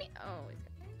like any? Oh,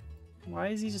 Why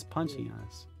is he just punching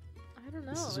us? I don't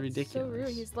know. This is it's so rude.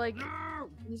 ridiculous.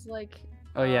 He's like.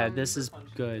 Oh yeah, Um, this is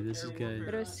good. This is good.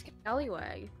 But a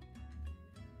scallywag.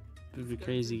 This is a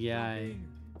crazy guy.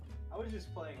 I was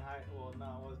just playing hide. Well, no,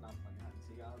 I was not playing hide and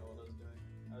seek. I don't know what I was doing.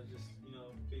 I was just,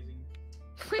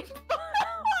 phasing.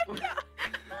 Oh my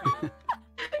God.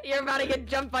 You're about to get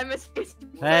jumped by MrBeast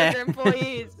Hey. Burger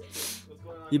employees. What's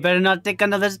going on? You better not take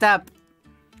another step.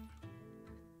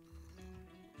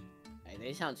 Hey,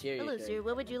 they sound serious. Hello, right? sir.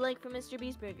 What would you like from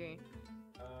MrBeast Burger? Okay.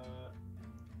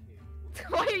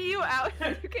 Why are you out?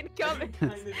 You can come.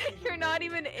 Kinda see You're the not burger.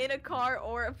 even in a car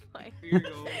or a plane. Here you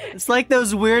go. It's like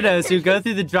those weirdos who go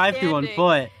through the drive-thru on Standing.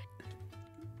 foot.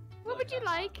 What would you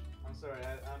like? I'm sorry,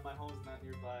 my home's not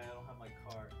nearby. I don't have my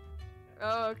car.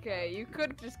 Oh, okay. You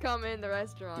could just come in the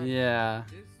restaurant. Yeah.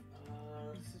 This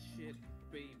piece of shit,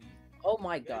 baby. Oh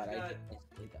my god, I got-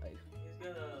 instantly died. He's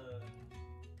got a.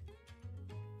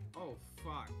 Oh,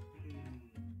 fuck.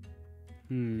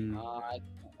 Hmm. You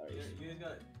guys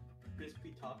got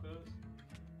crispy tacos?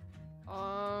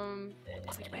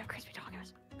 We have crispy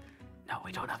tacos. No,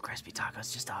 we don't have crispy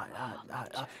tacos. Just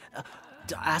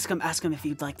ask him if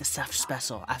you'd like the chef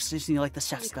special. Ask if you like the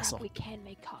chef Holy crap, special. we can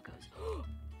make tacos.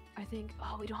 I think.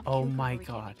 Oh, we don't have. Oh cucumber, my we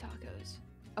God. Can't make tacos.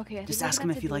 Okay, I Just think we're ask gonna him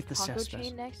have if to he'd do like a the chef taco special.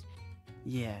 chain next.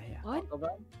 Yeah. What?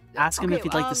 Ask him if Okay,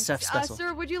 he'd like the chef special.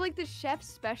 Sir, would you like the chef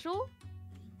special?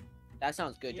 That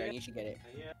sounds good, Dragon. You should get it.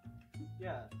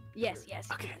 Yeah. Yes.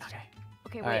 Okay.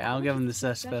 Okay. All Wait, right, how I'll much give is him the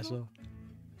chef special? special.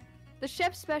 The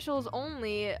chef special is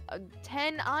only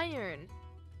 10 iron.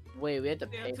 Wait, we have to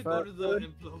They pay have to for go it? to the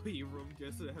employee room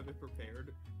just to have it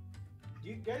prepared. Do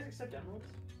you guys accept emeralds?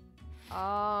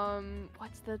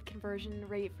 What's the conversion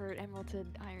rate for emerald to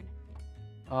iron?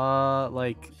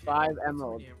 Like Oh, shit, 5 that's so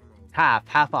emeralds. many emeralds.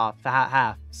 half off,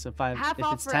 half. So 5. Half if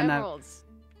off it's for 10, emeralds.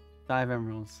 5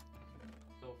 emeralds.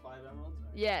 So 5 emeralds?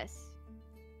 Alright. Yes.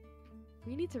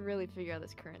 We need to really figure out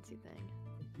this currency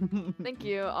thing. Thank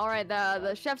you. All right,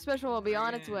 the chef special will be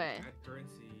on its Man, way. that currency.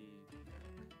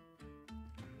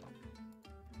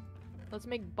 Let's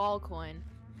make ball coin.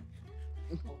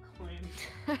 I'll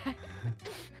claim.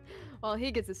 Well,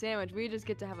 he gets a sandwich. We just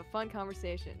get to have a fun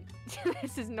conversation.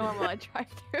 This is normal at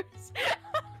drive-thrus.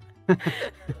 I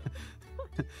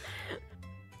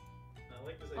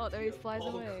like this Oh, there idea he of flies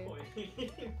ball away.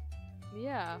 coin.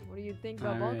 Yeah. What do you think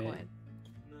about ball Alright. coin?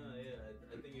 No, yeah,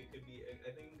 I think it could be.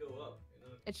 I think it can go up. You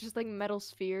know? It's just like metal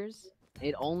spheres.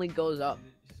 It only goes up.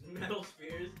 Just metal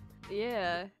spheres.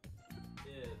 Yeah.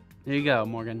 Yeah. Here you go,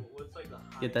 Morgan. What's like the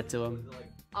Get that to highest? him. What is it,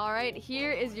 like, All right,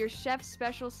 here is your chef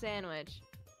special sandwich.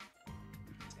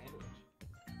 sandwich?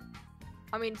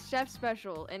 I mean, chef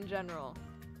special in general.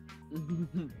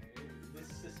 Okay. This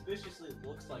suspiciously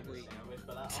looks like a sandwich,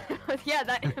 but Yeah,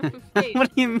 that. Hey,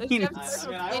 What do you the mean? chef It's...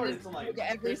 special I thing ordered is some, like, look at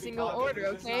every crispy single tacos. order,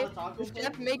 Is this okay? not a taco The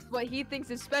chef thing? makes what he thinks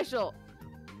is special.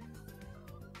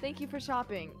 Thank you for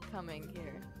shopping. Coming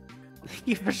here. Thank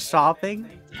you for shopping.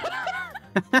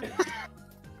 Yeah.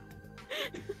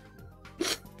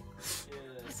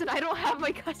 Listen, I don't have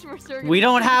my customer service. We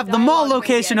don't have the mall dialogue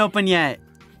location yet. open yet.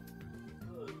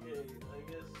 Okay, I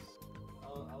guess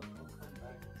I'll come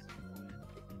back at some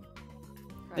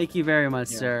point. Thank you very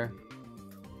much, Yeah. sir.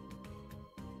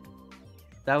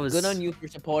 That was Good on you for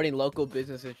supporting local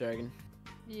businesses, Dragon.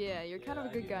 Yeah, you're kind of a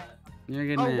I good get guy. that. You're a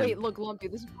good Oh man. wait, look, Lumpy,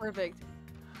 this is perfect.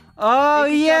 Oh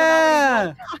You can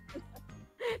yeah!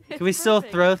 It's Can we still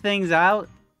perfect. throw things out?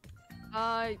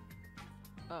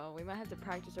 Oh, we might have to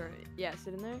practice our. Yeah,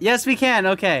 sit in there. Yes, we can.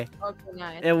 Okay, Okay,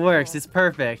 nice. it works. Cool. It's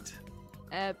perfect.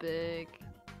 Epic.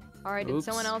 All right, did Oops.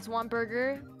 someone else want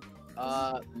burger?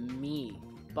 Me.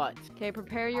 But Okay,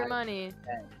 prepare your money.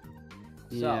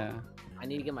 so Yeah. I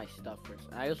need to get my stuff first.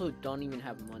 I also don't even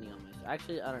have money on my.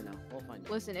 Actually, I don't know. We'll find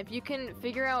out. Listen, if you can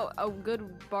figure out a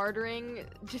good bartering,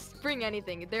 just bring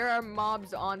anything. There are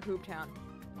mobs on Poop Town,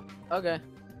 Okay.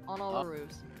 on all the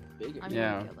roofs. Bigger. I'm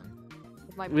Yeah. gonna kill them.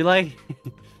 With my We like.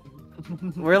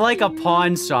 We're like a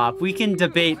pawn shop. We can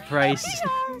debate price.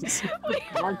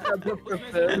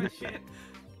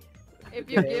 If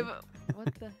you Okay. give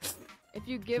what the if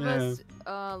you give Yeah. us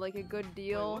like a good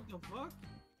deal, Wait, what the fuck?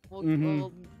 we'll, Mhm.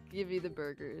 we'll give you the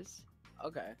burgers.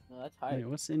 Okay. No, that's high. Wait,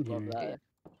 what's in Love here? that.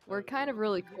 We're kind of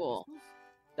really cool.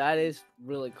 That is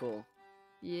really cool.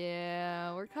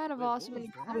 Yeah, we're kind of Wait, awesome, what and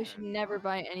you was probably that? should never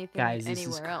buy anything Guys, this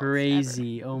anywhere is else.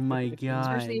 crazy. Oh my Ever. gosh.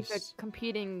 Especially if a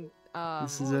competing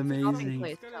This is shopping amazing.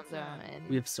 place comes out and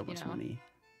We have so you much know. money.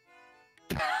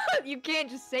 You can't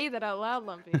just say that out loud,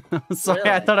 Lumpy. Sorry,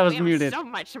 I Really? thought I was We have muted. so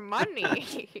much money.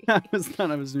 I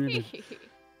thought I was muted.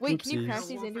 Wait, can you Oopsies. crash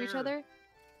these into each Warfare. other?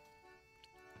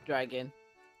 Dragon.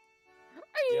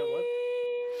 Yeah, what?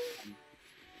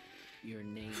 Your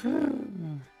name.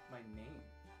 My name?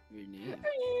 Your name.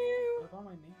 What about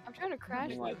my name? I'm trying to crash.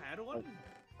 You You like- had one?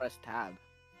 Press tab.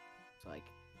 It's like.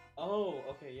 Oh,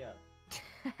 okay, yeah.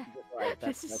 Right,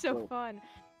 This is that's so cool. fun.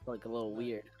 Like a little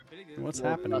weird. Pretty good. What's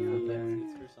Well, happening nothing out there. there?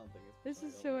 It's for something. This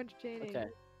is so entertaining. Okay.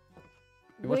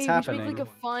 What's Wait, happening? we should make like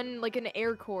a fun, like an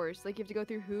air course. Like you have to go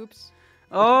through hoops.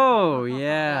 Oh That That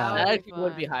yeah. would be actually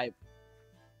would be fun. hype.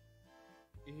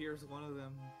 Here's one of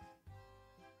them.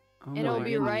 Oh And it'll my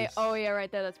be right. goodness. Oh yeah,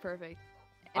 right there. That's perfect.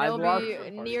 And I've it'll lost- be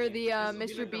near the This will be Mr.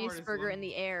 like the Beast hardest Burger one. in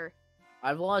the air.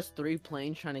 I've lost 3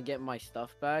 planes trying to get my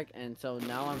stuff back, and so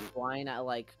now I'm flying at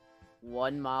like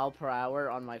 1 mile per hour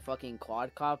on my fucking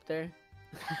quadcopter.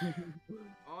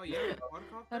 Oh yeah,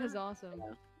 quadcopter? That is awesome.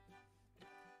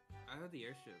 I had the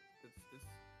airship.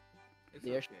 It's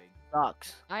The airship. okay.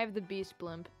 Sucks. I have the Beast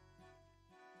Blimp.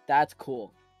 That's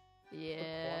cool.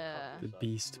 Yeah. The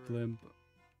beast blimp.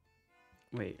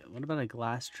 Wait, what about a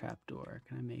glass trapdoor?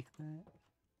 Can I make that?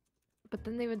 But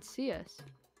then they would see us.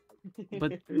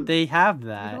 But they have I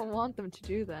that. don't want them to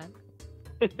do that.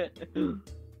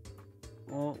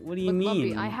 Well, what do you Look, Lumpy,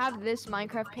 mean? I have this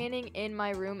Minecraft painting in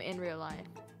my room in real life.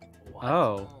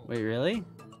 Oh, wait, really?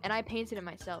 And I painted it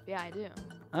myself. Yeah, I do.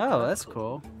 Oh, that's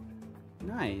cool.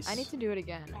 Nice. I need to do it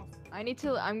again. I need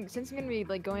to. Since I'm gonna be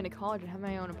like going to college and have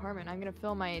my own apartment. I'm gonna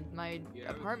fill my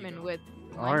apartment with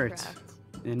art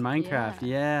Minecraft. in Minecraft.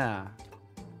 Yeah.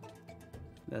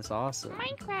 That's awesome.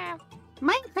 Minecraft.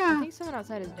 Minecraft. I think someone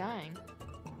outside is dying.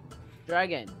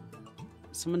 Dragon.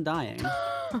 Someone dying.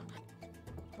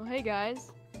 Well, hey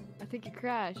guys. I think you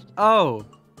crashed. Oh.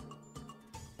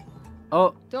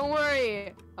 Oh. Don't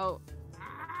worry. Oh.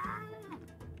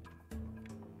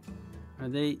 Are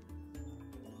they?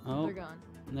 Oh. They're gone.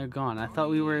 They're gone. I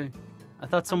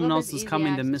thought someone love else this was easy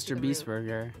coming to access to Mr. the Beast roof.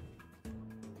 Burger.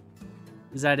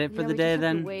 Is that it for Yeah, the we day just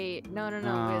have to then? wait. No.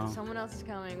 Oh. Someone else is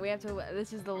coming. We have to.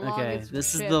 This is the Okay, longest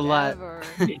this is shift the ever.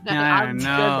 I I'm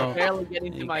know. just barely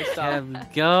getting to my stuff.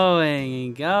 Kept going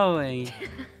and going.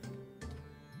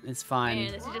 It's fine.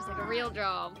 Man, this is just like a real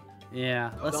job.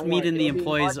 Yeah, let's Don't meet worry, in the it'll be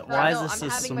employees. hard. Why is No, this I'm so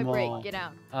having small? my break. Get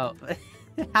out. Oh,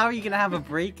 how are you gonna have a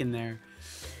break in there?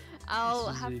 I'll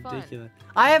This is have ridiculous.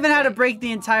 I haven't had a break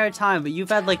the entire time, but you've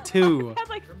had like 2. fun. I had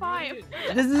like 5.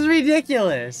 This is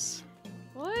ridiculous.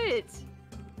 What?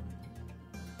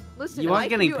 Listen, You aren't I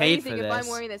getting can do paid for anything if I'm this.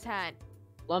 wearing this hat.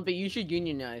 Lumpy, you should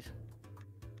unionize.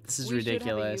 This is We should have a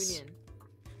ridiculous. union.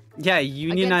 Yeah,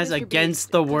 unionize Mr. against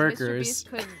Beast, the 'cause workers.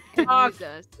 Mr. Beast could Fuck. use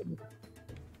us.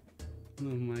 Oh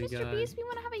my Mr. god. Beast, we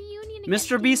want to have a union. against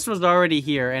Mr. you. Beast was already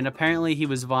here, and apparently he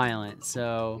was violent,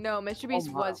 so... No, Mr. Beast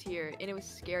wow. was here, and it was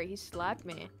scary. He slapped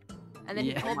me, and then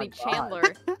Yeah. he called me Oh my God.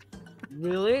 Chandler.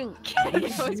 Really?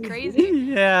 It was crazy.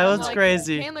 Yeah, it I'm was like,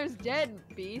 crazy. Chandler's dead,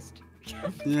 Beast.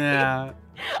 Yeah.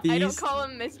 I don't Beast. call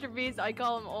him Mr. Beast. I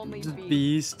call him only Just Beast.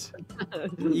 Beast.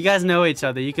 You guys know each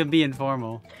other. You can be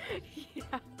informal.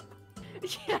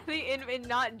 Yeah. Yeah,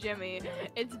 not Jimmy.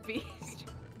 It's Beast.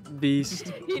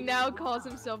 Beast. He now calls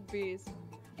himself Beast.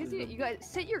 You guys,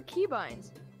 set your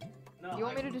keybinds. No, You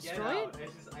want me I to can get destroy out. it?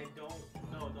 It's just I don't.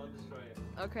 No, don't destroy it.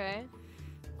 Okay.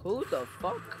 Who the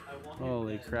fuck? I want it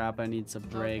Holy then. crap, I need some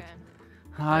break.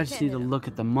 Okay. I just need to look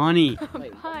at the money.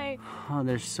 Wait. Bye. Oh,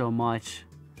 there's so much.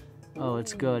 Oh,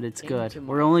 it's good, it's Came good. to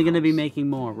We're my only gonna be house making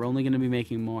more. We're only gonna be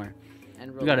making more.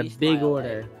 and We got a released big my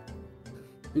order.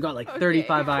 We got like Okay,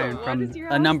 35 iron what from is your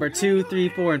a house number again? 2, 3,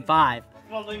 4, and 5.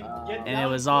 Well, then get And it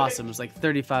down was quick. awesome. It was like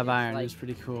 35 iron. It was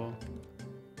pretty cool.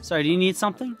 Sorry, do you need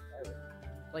something?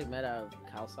 like made out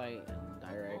of calcite and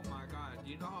diorite. Oh my god,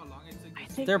 do you know how long it took? I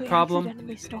to- think Their we problem-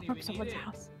 accidentally stole from someone's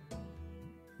house.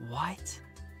 What?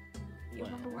 You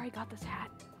remember where I got this hat?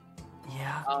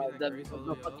 Yeah.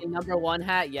 The fucking number 1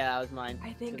 hat? Yeah, that was mine.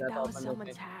 I think That's that all was I'm someone's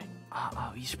looking. hat.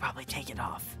 Oh, you should probably take it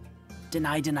off.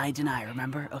 Deny, deny, deny.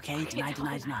 Remember? Okay, deny,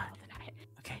 deny, deny.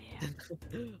 Okay.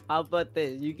 How about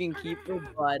this? You can keep it,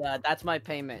 but that's my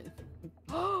payment.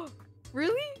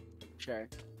 Really? Sure.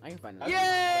 I can find it.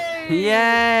 Yay!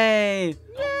 Yay!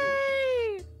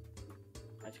 Yay!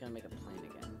 I'm just gonna make a plane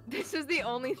again. This is the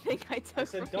only thing I took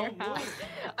said from your don't house. move.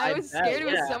 I I was bet, scared it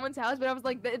was yeah. someone's house, but I was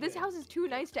like, this house is too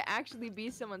nice to actually be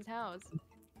someone's house.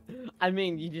 I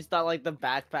mean, you just thought like the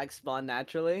backpack spawned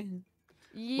naturally?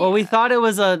 Yeah. Well, we thought it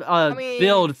was a mean-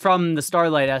 build from the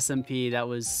Starlight SMP that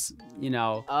was, you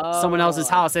know, someone else's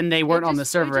Oh. house, and they weren't on the It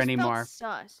server just anymore. Felt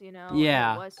sus, you know?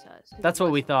 Yeah. It was sus. 'cause That's it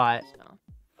what was we thought. so.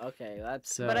 Okay,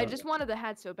 that's So, But I just wanted the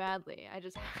hat so badly. I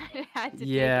just had to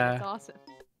Yeah. take it. It's awesome.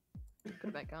 Put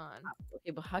it back on.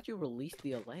 okay. But how'd you release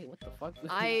the LA? What the fuck?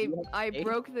 I cage?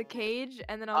 broke the cage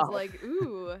and then I was Oh. like,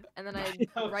 ooh, and then I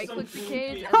That was right clicked some the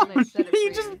cage goofy- and then I set it free.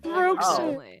 You just broke Oh.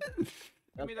 Randomly.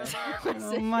 Give me Okay. that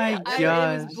Oh my It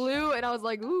gosh. was blue and I was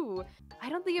like, ooh. I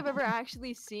don't think I've ever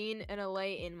actually seen an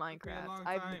LA in long Minecraft.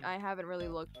 time. I haven't really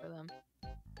looked for them.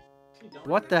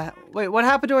 What the? Wait, what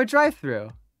happened to our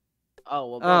drive-through? Oh,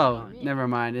 well, Oh, broke it. never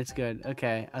mind. It's good.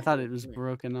 Okay, I thought it was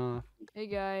broken off. Hey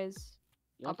guys,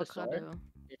 You want the sword? avocado.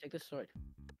 Here, take the sword.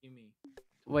 Give me.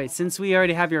 Wait, since we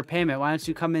already have your payment, why don't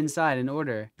you come inside and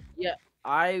order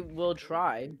I will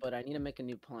try, but I need to make a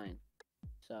new plane.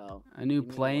 So, a new Give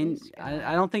me plane? this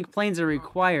I don't think planes are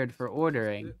required for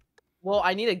ordering. well,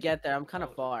 I need to get there. I'm kind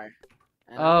of far.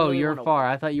 and I don't Oh, really you're wanna- far.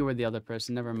 I thought you were the other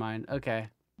person. Never mind. Okay,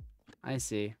 I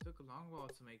see. It took a long while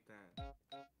to make that.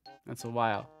 That's a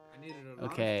while. I needed a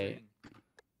lot Okay. of string.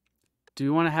 Do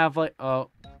you want to have like?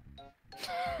 Oh,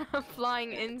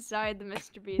 Flying inside the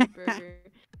Mr. Beast Burger.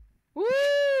 Woo!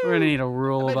 we're gonna need a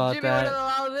rule But about Jimmy wouldn't that.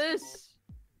 allow this.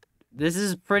 This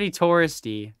is pretty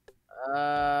touristy.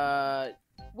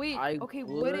 Wait, I okay,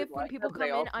 what would if when like people that, come but I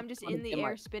in, also I'm just wanna in the get my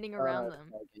air spinning around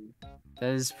them? token. That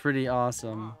is pretty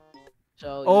awesome.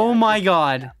 So, Oh yeah, my just-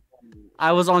 god,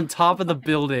 I was on top of the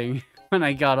building when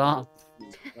I got off.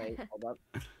 Wait, hold up.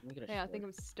 Let me get a Yeah, I think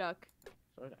I'm stuck.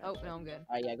 Oh, no, I'm good.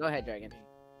 Alright, yeah, go ahead, Dragon.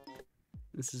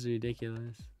 This is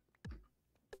ridiculous.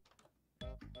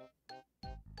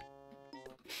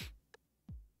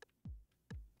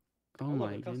 Oh look,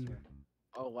 my a customer. goodness.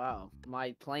 Oh wow,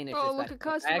 my plane is Oh, just. look, a I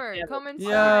customer. actually have a- Come inside.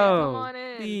 Yo, Come on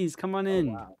in. please come on Oh,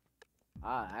 in. wow.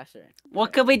 Ah, Asher.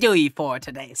 What can we do you for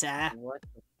today, sir? What?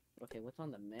 Okay, what's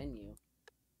on the menu?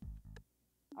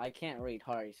 I can't read.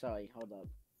 Sorry. Hold up.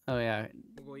 Oh yeah,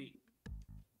 We'll go eat.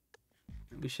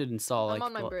 we should install like. I'm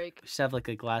on my break. We should have like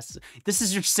a glass. This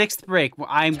is your 6th break. Where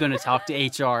I'm gonna talk to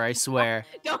HR. I swear.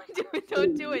 Don't do it.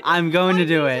 Don't do it. I'm going to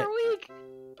do My knees it. are weak.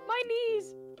 My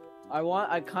knees.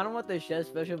 I kind of want the chef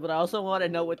special, but I also want to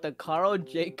know what the Carl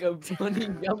Jacob Bunny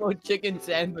Yummo chicken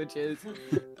sandwich is.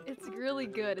 It's really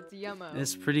good. It's yummo.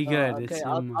 It's pretty good. Okay, It's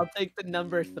I'll take the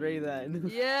number 3 then.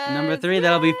 Yes. number 3.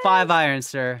 That'll be 5 iron,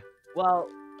 sir. Well,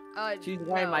 Uh, she's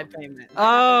wearing my no. payment.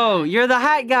 Oh, you're the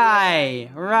hat guy.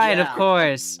 Right, of Yeah.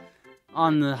 course.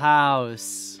 On the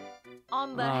house.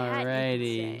 On the hat,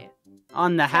 Alrighty. you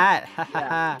On the hat. Ha ha Yeah,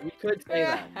 ha. you could could say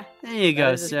say. that. There you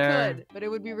go, is a sir. Could, but it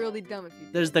would be really dumb if you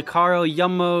did. There's the Carl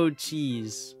Yummo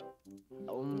cheese.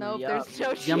 Nope, Yup. there's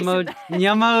no cheese Yummo in that.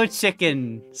 Yummo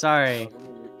chicken. Sorry.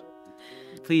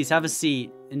 Please have a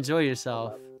seat. Enjoy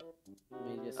yourself.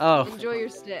 Let me just- Oh. Enjoy your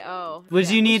stay. Oh. Would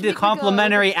yeah. you We need should the make, like, a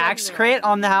complimentary axe segment. crate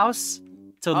on the house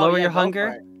to Oh, lower yeah, your go for hunger?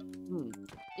 it. Hmm.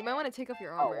 You might want to take off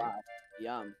your Oh armor. wow.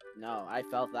 Yum. No, I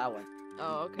felt that one.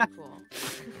 Oh, okay,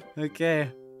 cool. Okay.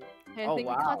 Hey, I Oh, think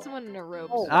we wow. caught someone in a rope.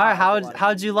 Oh, All right. wow, that's a lot of-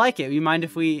 How'd you like it? You mind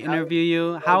if we interview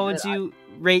you? How would good. you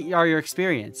rate your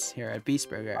experience here at Beast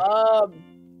Burger?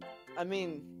 I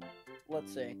mean,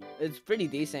 let's see. It's pretty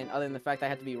decent, other than the fact I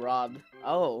had to be robbed.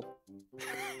 Oh.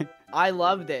 I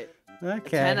loved it. Okay.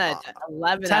 10 out of 10.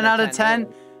 11 10 out of 10?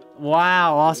 really.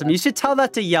 Wow, awesome. You should tell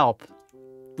that to Yelp.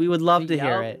 We would love To to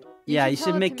hear Yelp? it. Yeah, you tell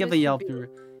should it make to give a Mr. Yelp. B,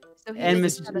 so he and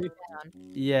doesn't Mr. shut us down.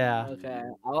 Yeah. Okay,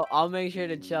 I'll make sure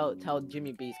to tell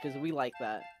Jimmy Beast because we like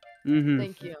that. Mm-hmm.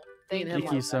 Thank you. Me Thank and you. him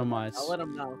Thank you like so that. much. I'll let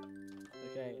him know.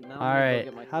 Okay. Now All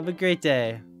right. Have a great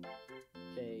day.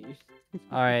 Okay.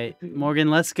 All right, Morgan.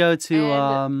 Let's go to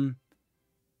And-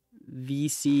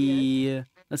 VC.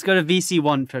 Let's go to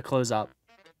VC1 for close up.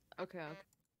 Okay.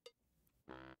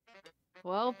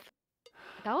 Well,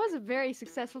 that was a very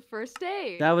successful first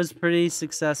day. That was pretty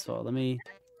successful. Let me.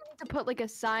 To put like a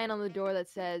sign on the door that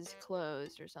says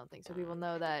closed or something, so people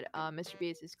know that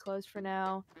MrBeast is closed for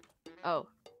now. Oh,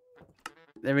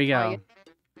 There we Oh, go.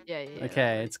 yeah.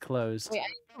 Okay, it's closed. Wait,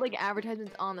 like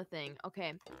advertisements on the thing.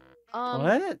 Okay.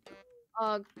 What?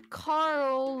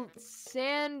 Carl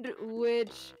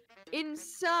sandwich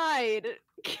inside.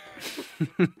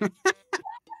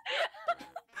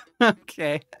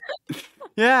 Okay.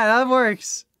 Yeah, that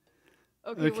works.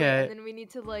 Okay. Wait, Okay. and then we need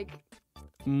to like.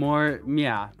 More.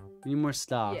 Yeah. We need more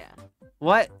stuff. Yeah.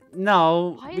 What?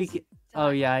 No. Why We. is it Oh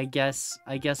stuck? yeah.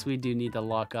 I guess we do need to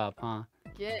lock up, huh?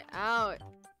 Get out.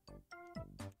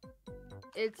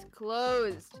 It's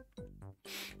closed.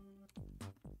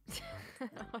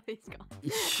 Oh, he's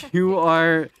gone. You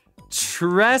are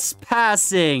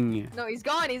trespassing. No, he's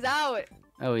gone. He's out.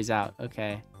 Oh, he's out.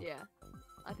 Okay. Yeah.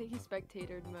 I think he's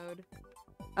spectator mode.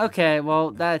 Okay.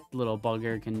 Well, that little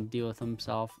bugger can deal with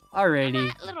himself.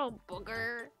 Alrighty. That little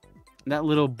booger. That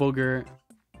little booger.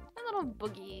 That little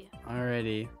boogie.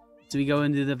 Alrighty. Do we go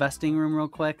into the vesting room real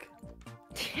quick?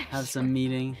 Have some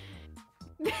meeting.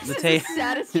 This the is ta- the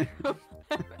saddest room.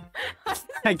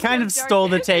 I kind of stole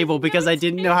the table because I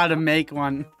didn't know how to make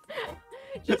one.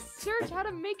 Just search how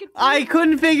to make it. I bigger.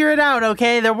 couldn't figure it out,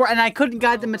 okay? And I couldn't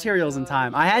guide the Oh my materials in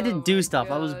time. I had to gosh. do Oh stuff.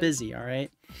 my I was gosh. busy, all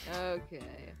right? Okay.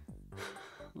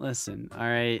 Listen, all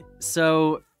right.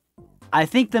 So, I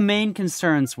think the main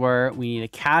concerns were we need a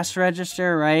cash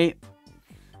register, right?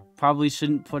 Probably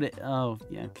shouldn't put it. Oh,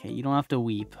 yeah, okay. You don't have to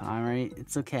weep, all right?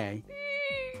 It's okay.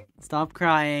 Stop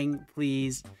crying,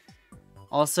 please.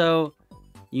 Also,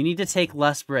 you need to take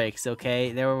less breaks,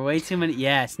 okay? There were way too many.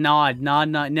 Yes, nod. No.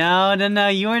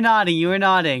 You were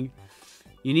nodding.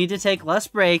 You need to take less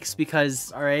breaks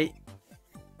because, all right.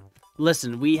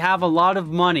 Listen, we have a lot of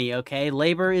money, okay?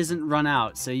 Labor isn't run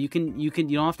out, so you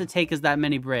don't have to take us that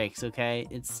many breaks, okay?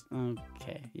 It's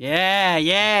okay.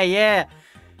 Yeah.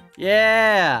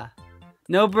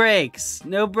 No breaks.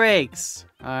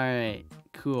 All right,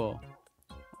 cool.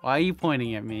 Why are you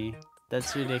pointing at me?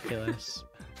 That's ridiculous.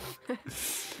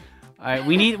 All right,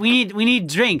 we need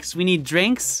drinks. We need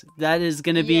drinks. That is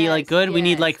gonna be like Yes, good. We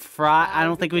need yes. like fry. That I would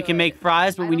don't be think we can good. make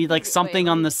fries, but I we don't need like think- wait, something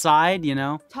let on me- the side, you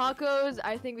know? Tacos.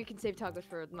 I think we can save tacos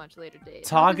for a much later date.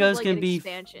 Tacos is like can an be-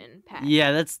 expansion pack.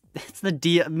 Yeah, that's the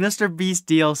MrBeast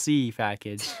DLC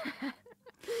package.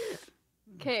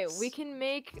 Okay, we can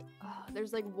make. Oh,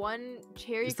 There's like one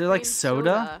cherry. Is there, like, cream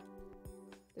soda?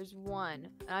 There's one.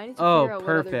 And I need to Oh, figure out what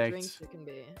other perfect. drinks there can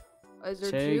be. Is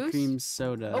there Cherry juice? cream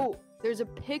soda. Oh, there's a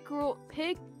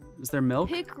Is there milk?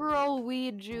 pickerel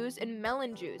weed juice and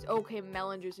melon juice. Okay,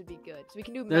 melon juice would be good. So we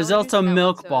can do. There's melon juice also and melon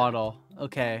milk soda. bottle.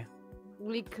 Okay.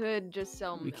 We could just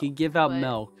sell We milk. could give out but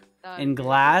milk. that In would be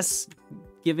glass.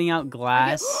 Giving out good.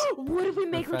 glass. What if we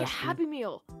make like a refreshment. Happy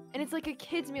Meal? And it's like a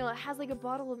kid's meal. It has like a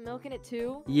bottle of milk in it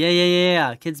too.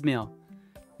 Yeah. Kids meal.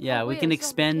 Yeah, Oh, we wait, can I still have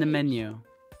expand the cage. menu.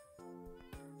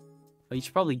 Oh, you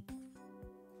should probably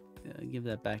give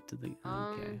that back to the.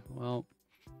 Okay.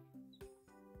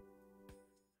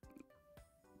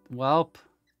 Welp.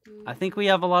 I think we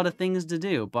have a lot of things to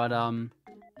do, but I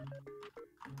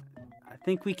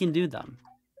think we can do them.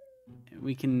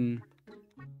 We can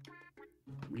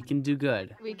do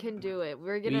good. We can do it.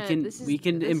 We're gonna. We can this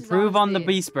is improve on the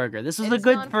honestly Beast Burger. This was it's a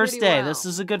good gone first pretty day. well. This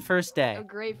is a good first day. a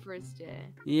great first day.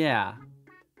 Yeah.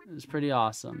 It was pretty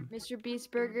awesome.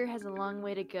 MrBeast Burger has a long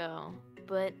way to go,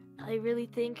 but I really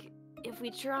think if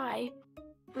we try,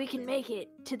 we can make it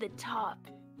to the top.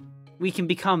 We can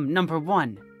become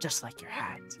 #1, just like your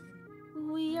hat.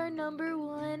 We are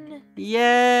 #1.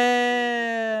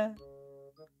 Yeah.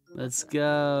 Let's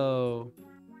go.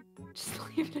 Just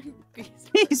leave it in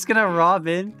Beast. He's gonna rob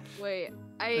in. Wait,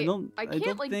 I don't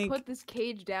can't like think... put this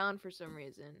cage down for some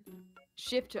reason.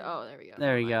 Shift to there we go.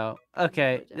 There we go.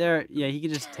 Okay, there. Yeah, he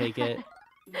can just take it.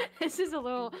 This is a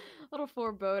little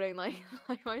foreboding. Like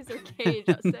why is there a cage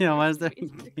outside? Yeah, why is there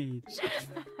Beast a Burger? cage?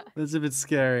 That's a bit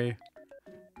scary.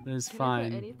 That's Can I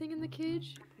fine. put anything in the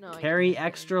cage? No. I Carry can't.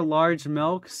 extra large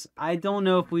milks? I don't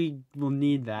know if we will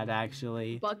need that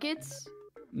actually. Buckets.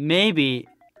 Maybe.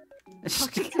 Buckets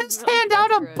of Just milk, hand out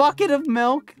that's a gross. bucket of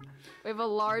milk. We have a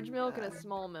large milk and a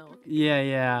small milk.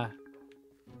 Yeah.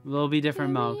 There'll be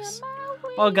different Carry milks. on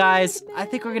my Well, guys, way I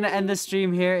think we're gonna end the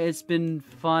stream here. It's been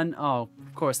fun. Oh,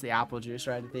 of course, the apple juice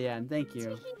right at the end. Thank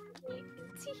you.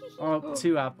 Oh,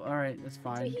 2 apple. All right, that's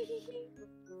fine.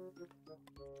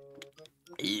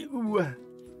 Ew.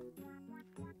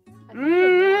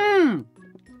 Mm.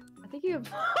 I think you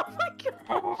have. Oh my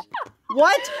gosh.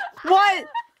 What?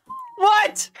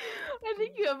 What? I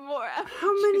think you have more.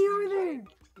 How many are there?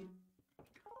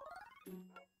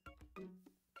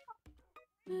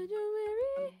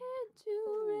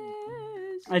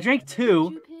 I drank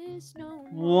 2.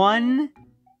 1,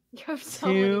 You have so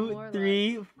many 2, more left.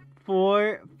 3,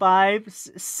 4, 5,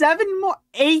 7 more.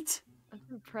 8. That's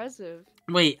impressive.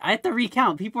 Wait, I have to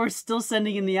recount. People are still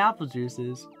sending in the apple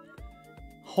juices.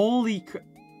 Holy crap.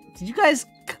 Did you guys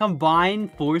combine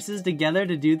forces together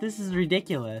to do this? This is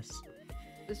ridiculous.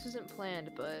 This wasn't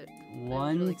planned, but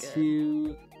 1, really good.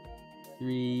 2,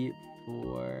 3,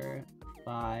 4,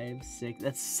 5, 6.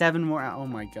 That's 7 more. Oh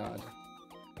my god.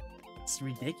 It's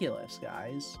ridiculous,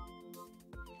 guys.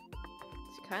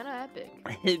 it's kind of epic.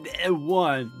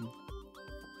 1.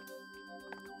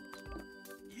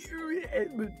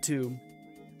 2.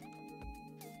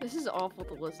 This is awful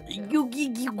to listen to.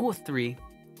 You go 3.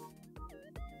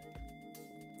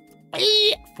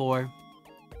 4.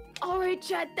 All right,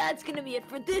 chat. That's gonna be it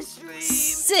for this stream.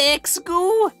 6.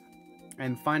 Go.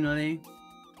 And finally,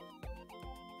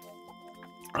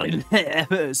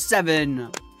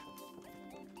 7.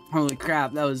 Holy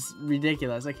crap, that was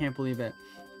ridiculous. I can't believe it.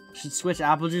 Should switch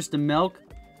apple juice to milk,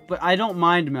 but I don't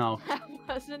mind milk.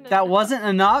 That wasn't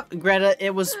enough, Greta.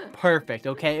 It was perfect.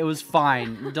 Okay, it was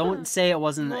fine. Don't say it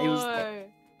wasn't. It was. More.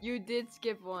 You did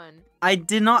skip one. I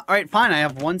did not. All right, fine. I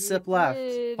have 1 sip left.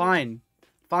 did.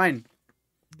 Fine.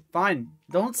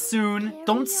 Don't soon.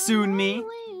 Don't soon me.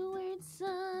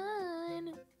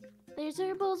 There's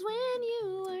herbals when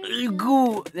you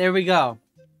Go. There we go.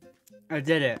 I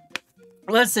did it.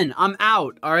 Listen, I'm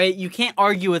out. All right, you can't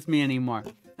argue with me anymore.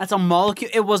 That's a molecule.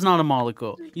 It was not a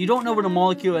molecule. You don't know what a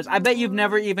molecule is. I bet you've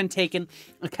never even taken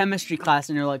a chemistry class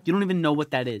in your life. You don't even know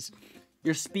what that is.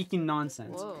 You're speaking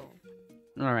nonsense. Whoa.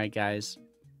 All right, guys.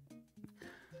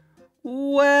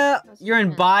 Well, That's you're in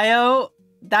fine. bio.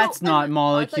 That's No, not I thought you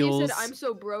molecules. said I'm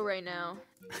so bro right now.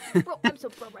 Bro, I'm so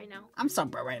bro right now. I'm so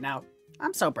bro right now.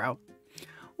 I'm so bro.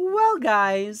 Well,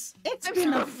 guys, it's I'm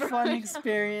been so a bro fun right now.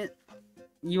 experience.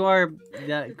 You are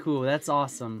that cool. That's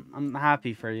awesome. I'm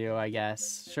happy for you, I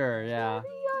guess. Sure, yeah.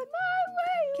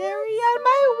 Carry on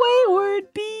my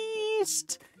wayward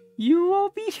beast. You will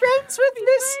be friends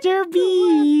with Mr.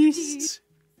 Beast.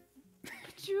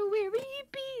 Put your weary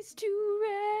beast to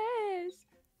rest.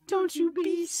 Don't you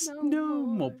beast no no more.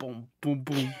 more. Boom, boom,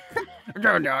 boom.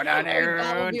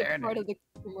 That will be a part of the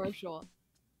commercial.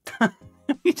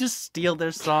 We just steal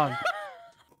their song.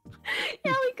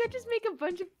 Yeah, we could just make a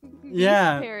bunch of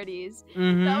Yeah. parodies.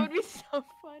 Mm-hmm. That would be so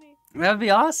funny. That'd be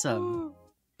awesome.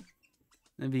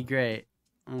 That'd be great.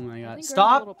 Oh my I god. think Greta's a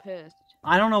Stop! little pissed.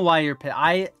 I don't know why you're pissed.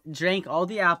 I drank all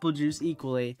the apple juice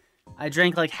equally. I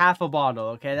drank like half a bottle,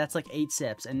 okay? That's like 8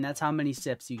 sips, and that's how many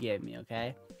sips you gave me,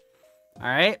 okay?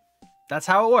 Alright? That's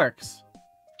how it works.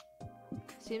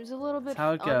 Seems a little bit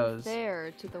how it goes.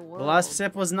 unfair to the world. The last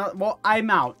sip was not... Well, I'm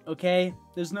out, okay?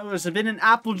 There's been an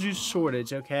apple juice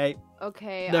shortage, okay?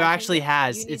 Okay. There I actually think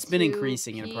has. you need It's been to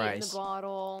increasing in pee price. the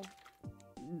bottle.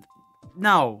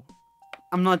 No.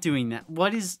 I'm not doing that.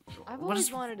 What is... I've what always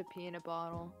is... wanted to pee in a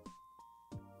bottle.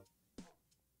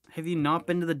 Have you not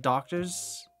been to the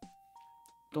doctors?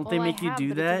 Don't they Well, make I you have, do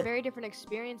but that? It's a very different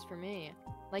experience for me.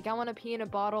 Like, I want to pee in a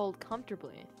bottle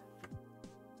comfortably.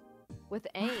 With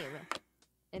aim.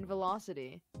 And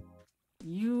velocity.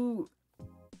 You...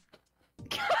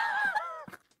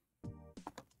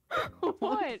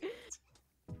 What?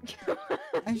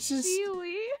 I just...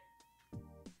 Sealy?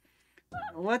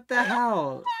 What the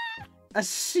hell? A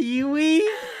shiwi?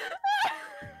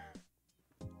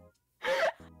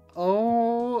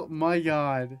 Oh my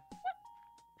god.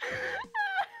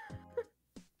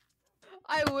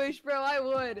 I wish, bro, I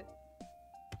would.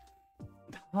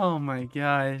 Oh my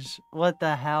gosh. What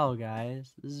the hell,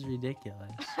 guys? This is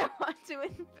ridiculous. I want to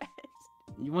invest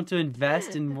You want to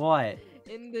invest in what?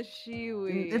 in the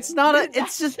shiwi. It's not a- Dude,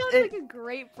 it's that just- sounds it- like a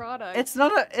great product. It's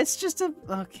not a... It's just a...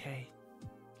 Okay.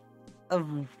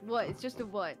 What? It's just a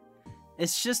what?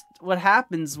 It's just what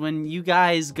happens when you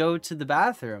guys go to the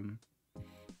bathroom.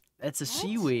 It's a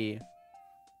shiwi.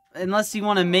 Unless you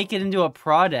want to make it into a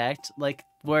product, like,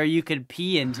 where you could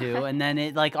pee into, and then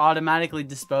it, like, automatically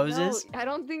disposes. No, I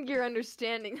don't think you're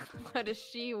understanding what a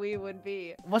shiwi would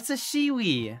be. What's a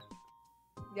shiwi?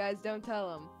 Guys, don't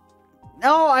tell him.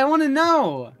 No, I want to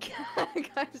know.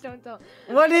 Guys, don't tell.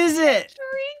 What is it?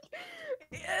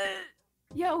 Drink.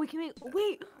 Yeah, we can make.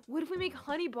 Wait, what if we make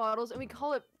honey bottles and we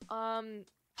call it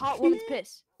hot woman's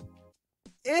piss?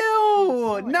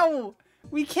 Ew! No,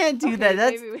 we can't do Okay, that.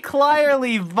 That maybe we-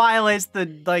 clearly violates the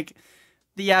Greta,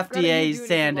 FDA you do need to log into the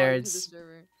standards.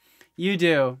 server. You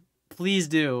do. Please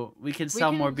do. We can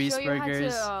sell more can Beast show you how to,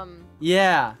 Burgers.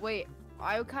 Yeah. Wait,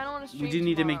 I kind of want to We stream do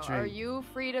need to make tomorrow. Are drink. you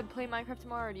free to play Minecraft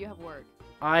tomorrow, or do you have work?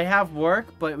 I have work,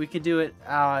 but we could do it,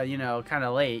 you know, kind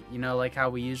of late. You know, like how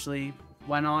we usually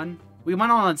went on. We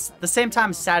went on the same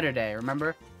time Saturday,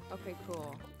 remember? Okay,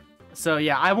 cool. So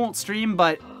yeah, I won't stream,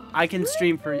 but I can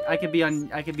stream for. I could be on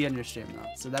your stream though,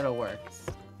 so that'll work.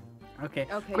 Okay.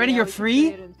 Okay. Greta, yeah, you're we can free?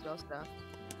 trade and sell stuff.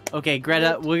 Okay,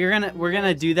 Greta, we're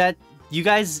gonna do that. You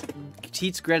guys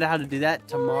teach Greta how to do that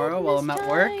tomorrow while I'm at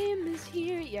work,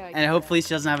 Yeah, and hopefully she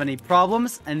doesn't have any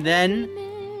problems. And then,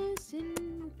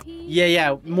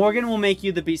 yeah, Morgan will make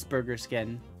you the Beast Burger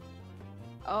skin.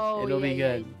 Oh, It'll be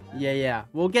yeah, good. Yeah.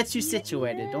 We'll get you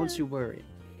situated. Don't you worry.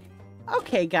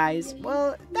 Okay, guys.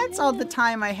 Well, that's all the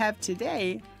time I have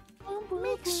today.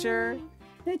 Make sure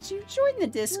that you join the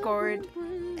Discord,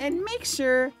 and make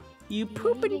sure you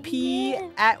poop and pee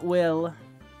at will.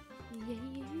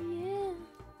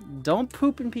 Don't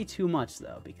poop and pee too much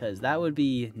though, because that would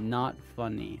be not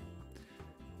funny.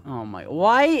 Oh my!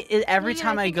 Why is every Dang it,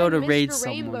 time I think go to missed raid a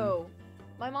someone? rainbow.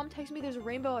 My mom texted me there's a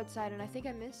rainbow outside, and I think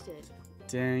I missed it.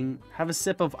 Dang! Have a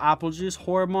sip of apple juice,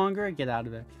 whoremonger. Get out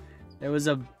of it.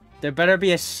 There better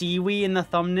be a shiwi in the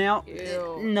thumbnail.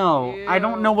 Ew. No, I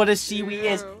don't know what a shiwi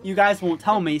is. Ew. You guys won't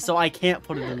tell me, so I can't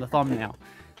put it in the thumbnail.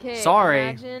 Okay. Sorry.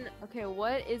 Imagine. Okay,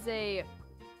 what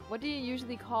do you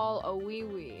usually call a wee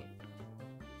wee?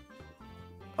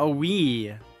 A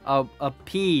wee, a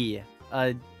pea,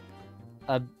 a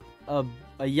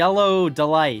yellow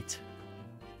delight.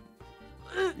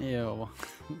 Ew.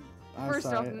 I'm First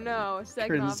off, sorry. no. Second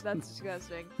Cringe. off, that's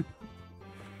disgusting.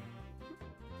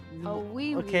 A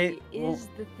wee Okay, wee is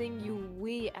the thing you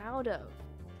wee out of.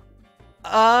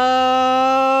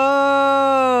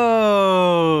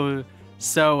 Oh,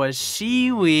 so a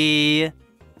shiwi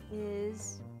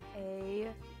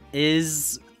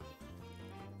is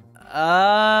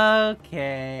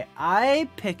okay. I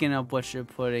picking up what you're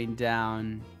putting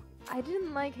down. I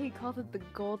didn't like how you called it the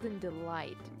golden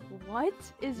delight. What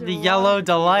is The wrong yellow with you?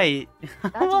 delight.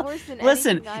 That's Well, worse than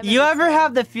listen, anything I've you ever ever said.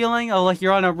 have the feeling of like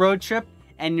you're on a road trip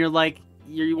and you're like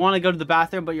you want to go to the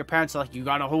bathroom, but your parents are like, you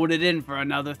gotta hold it in for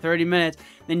another 30 minutes.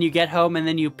 Then you get home and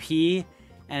then you pee,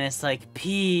 and it's like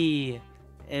pee.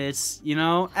 It's, you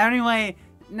know. Anyway,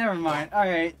 never mind. All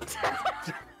right.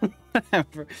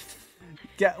 Whatever.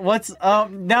 What's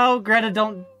no,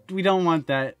 Greta, we don't want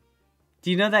that.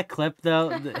 Do you know that clip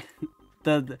though?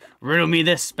 the riddle me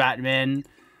this, Batman.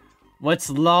 What's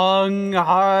long,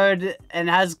 hard, and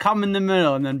has cum in the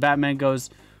middle? And then Batman goes,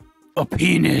 a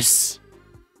penis.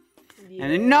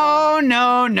 And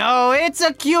no, it's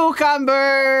a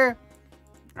cucumber!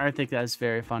 I think that's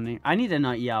very funny. I need to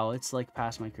not yell. It's like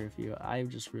past my curfew. I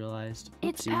just realized.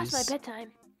 It's past my Oopsies.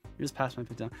 bedtime. It was past my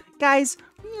bedtime. Guys,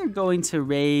 we are going to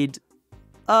raid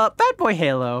Bad Boy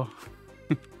Halo.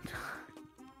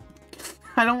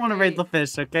 I don't want to raid the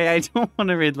fish, okay? I don't want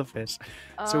to raid the fish.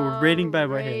 So we're raiding Bad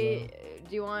Boy Halo.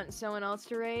 Do you want someone else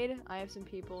to raid? I have some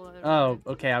people. That Oh,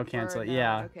 okay, I'll cancel it. no,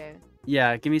 Yeah. Okay.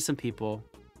 Yeah, give me some people.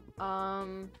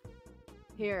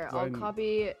 Here, Do I'll I-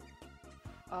 copy.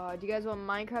 Do you guys want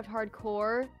Minecraft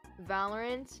Hardcore,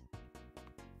 Valorant?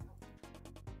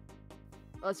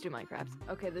 Let's do Minecraft.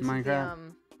 Okay, this is the,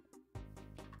 Minecraft.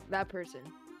 that person.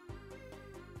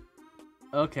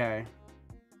 Okay.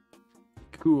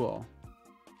 Cool.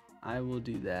 I will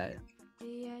do that.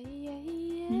 Yeah.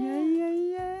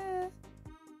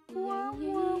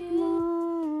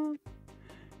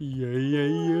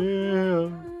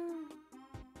 Yeah.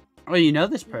 Oh, you know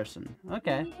this person.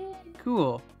 Okay.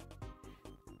 Cool.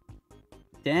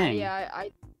 Dang. Yeah,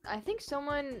 I think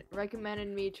someone recommended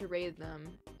me to raid them,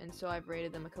 and so I've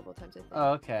raided them a couple times. I think.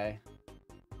 Oh, okay.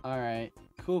 Alright.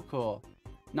 Cool.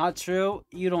 Not true.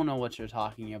 You don't know what you're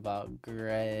talking about,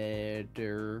 Greg.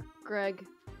 Greg.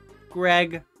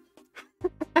 Greg.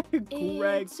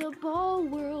 It's a ball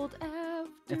world after.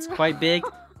 It's quite big.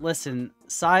 Listen,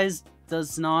 size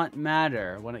does not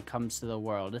matter when it comes to the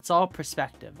world. It's all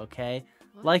perspective, okay?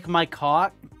 What? Like my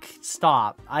cock.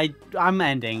 Stop. I'm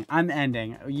ending.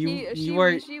 You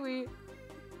were.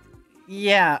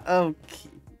 Yeah.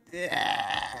 Okay.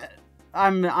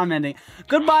 I'm ending.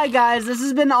 Goodbye, guys. This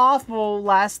has been awful.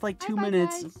 Last like 2 Bye-bye,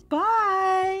 minutes. guys. Bye.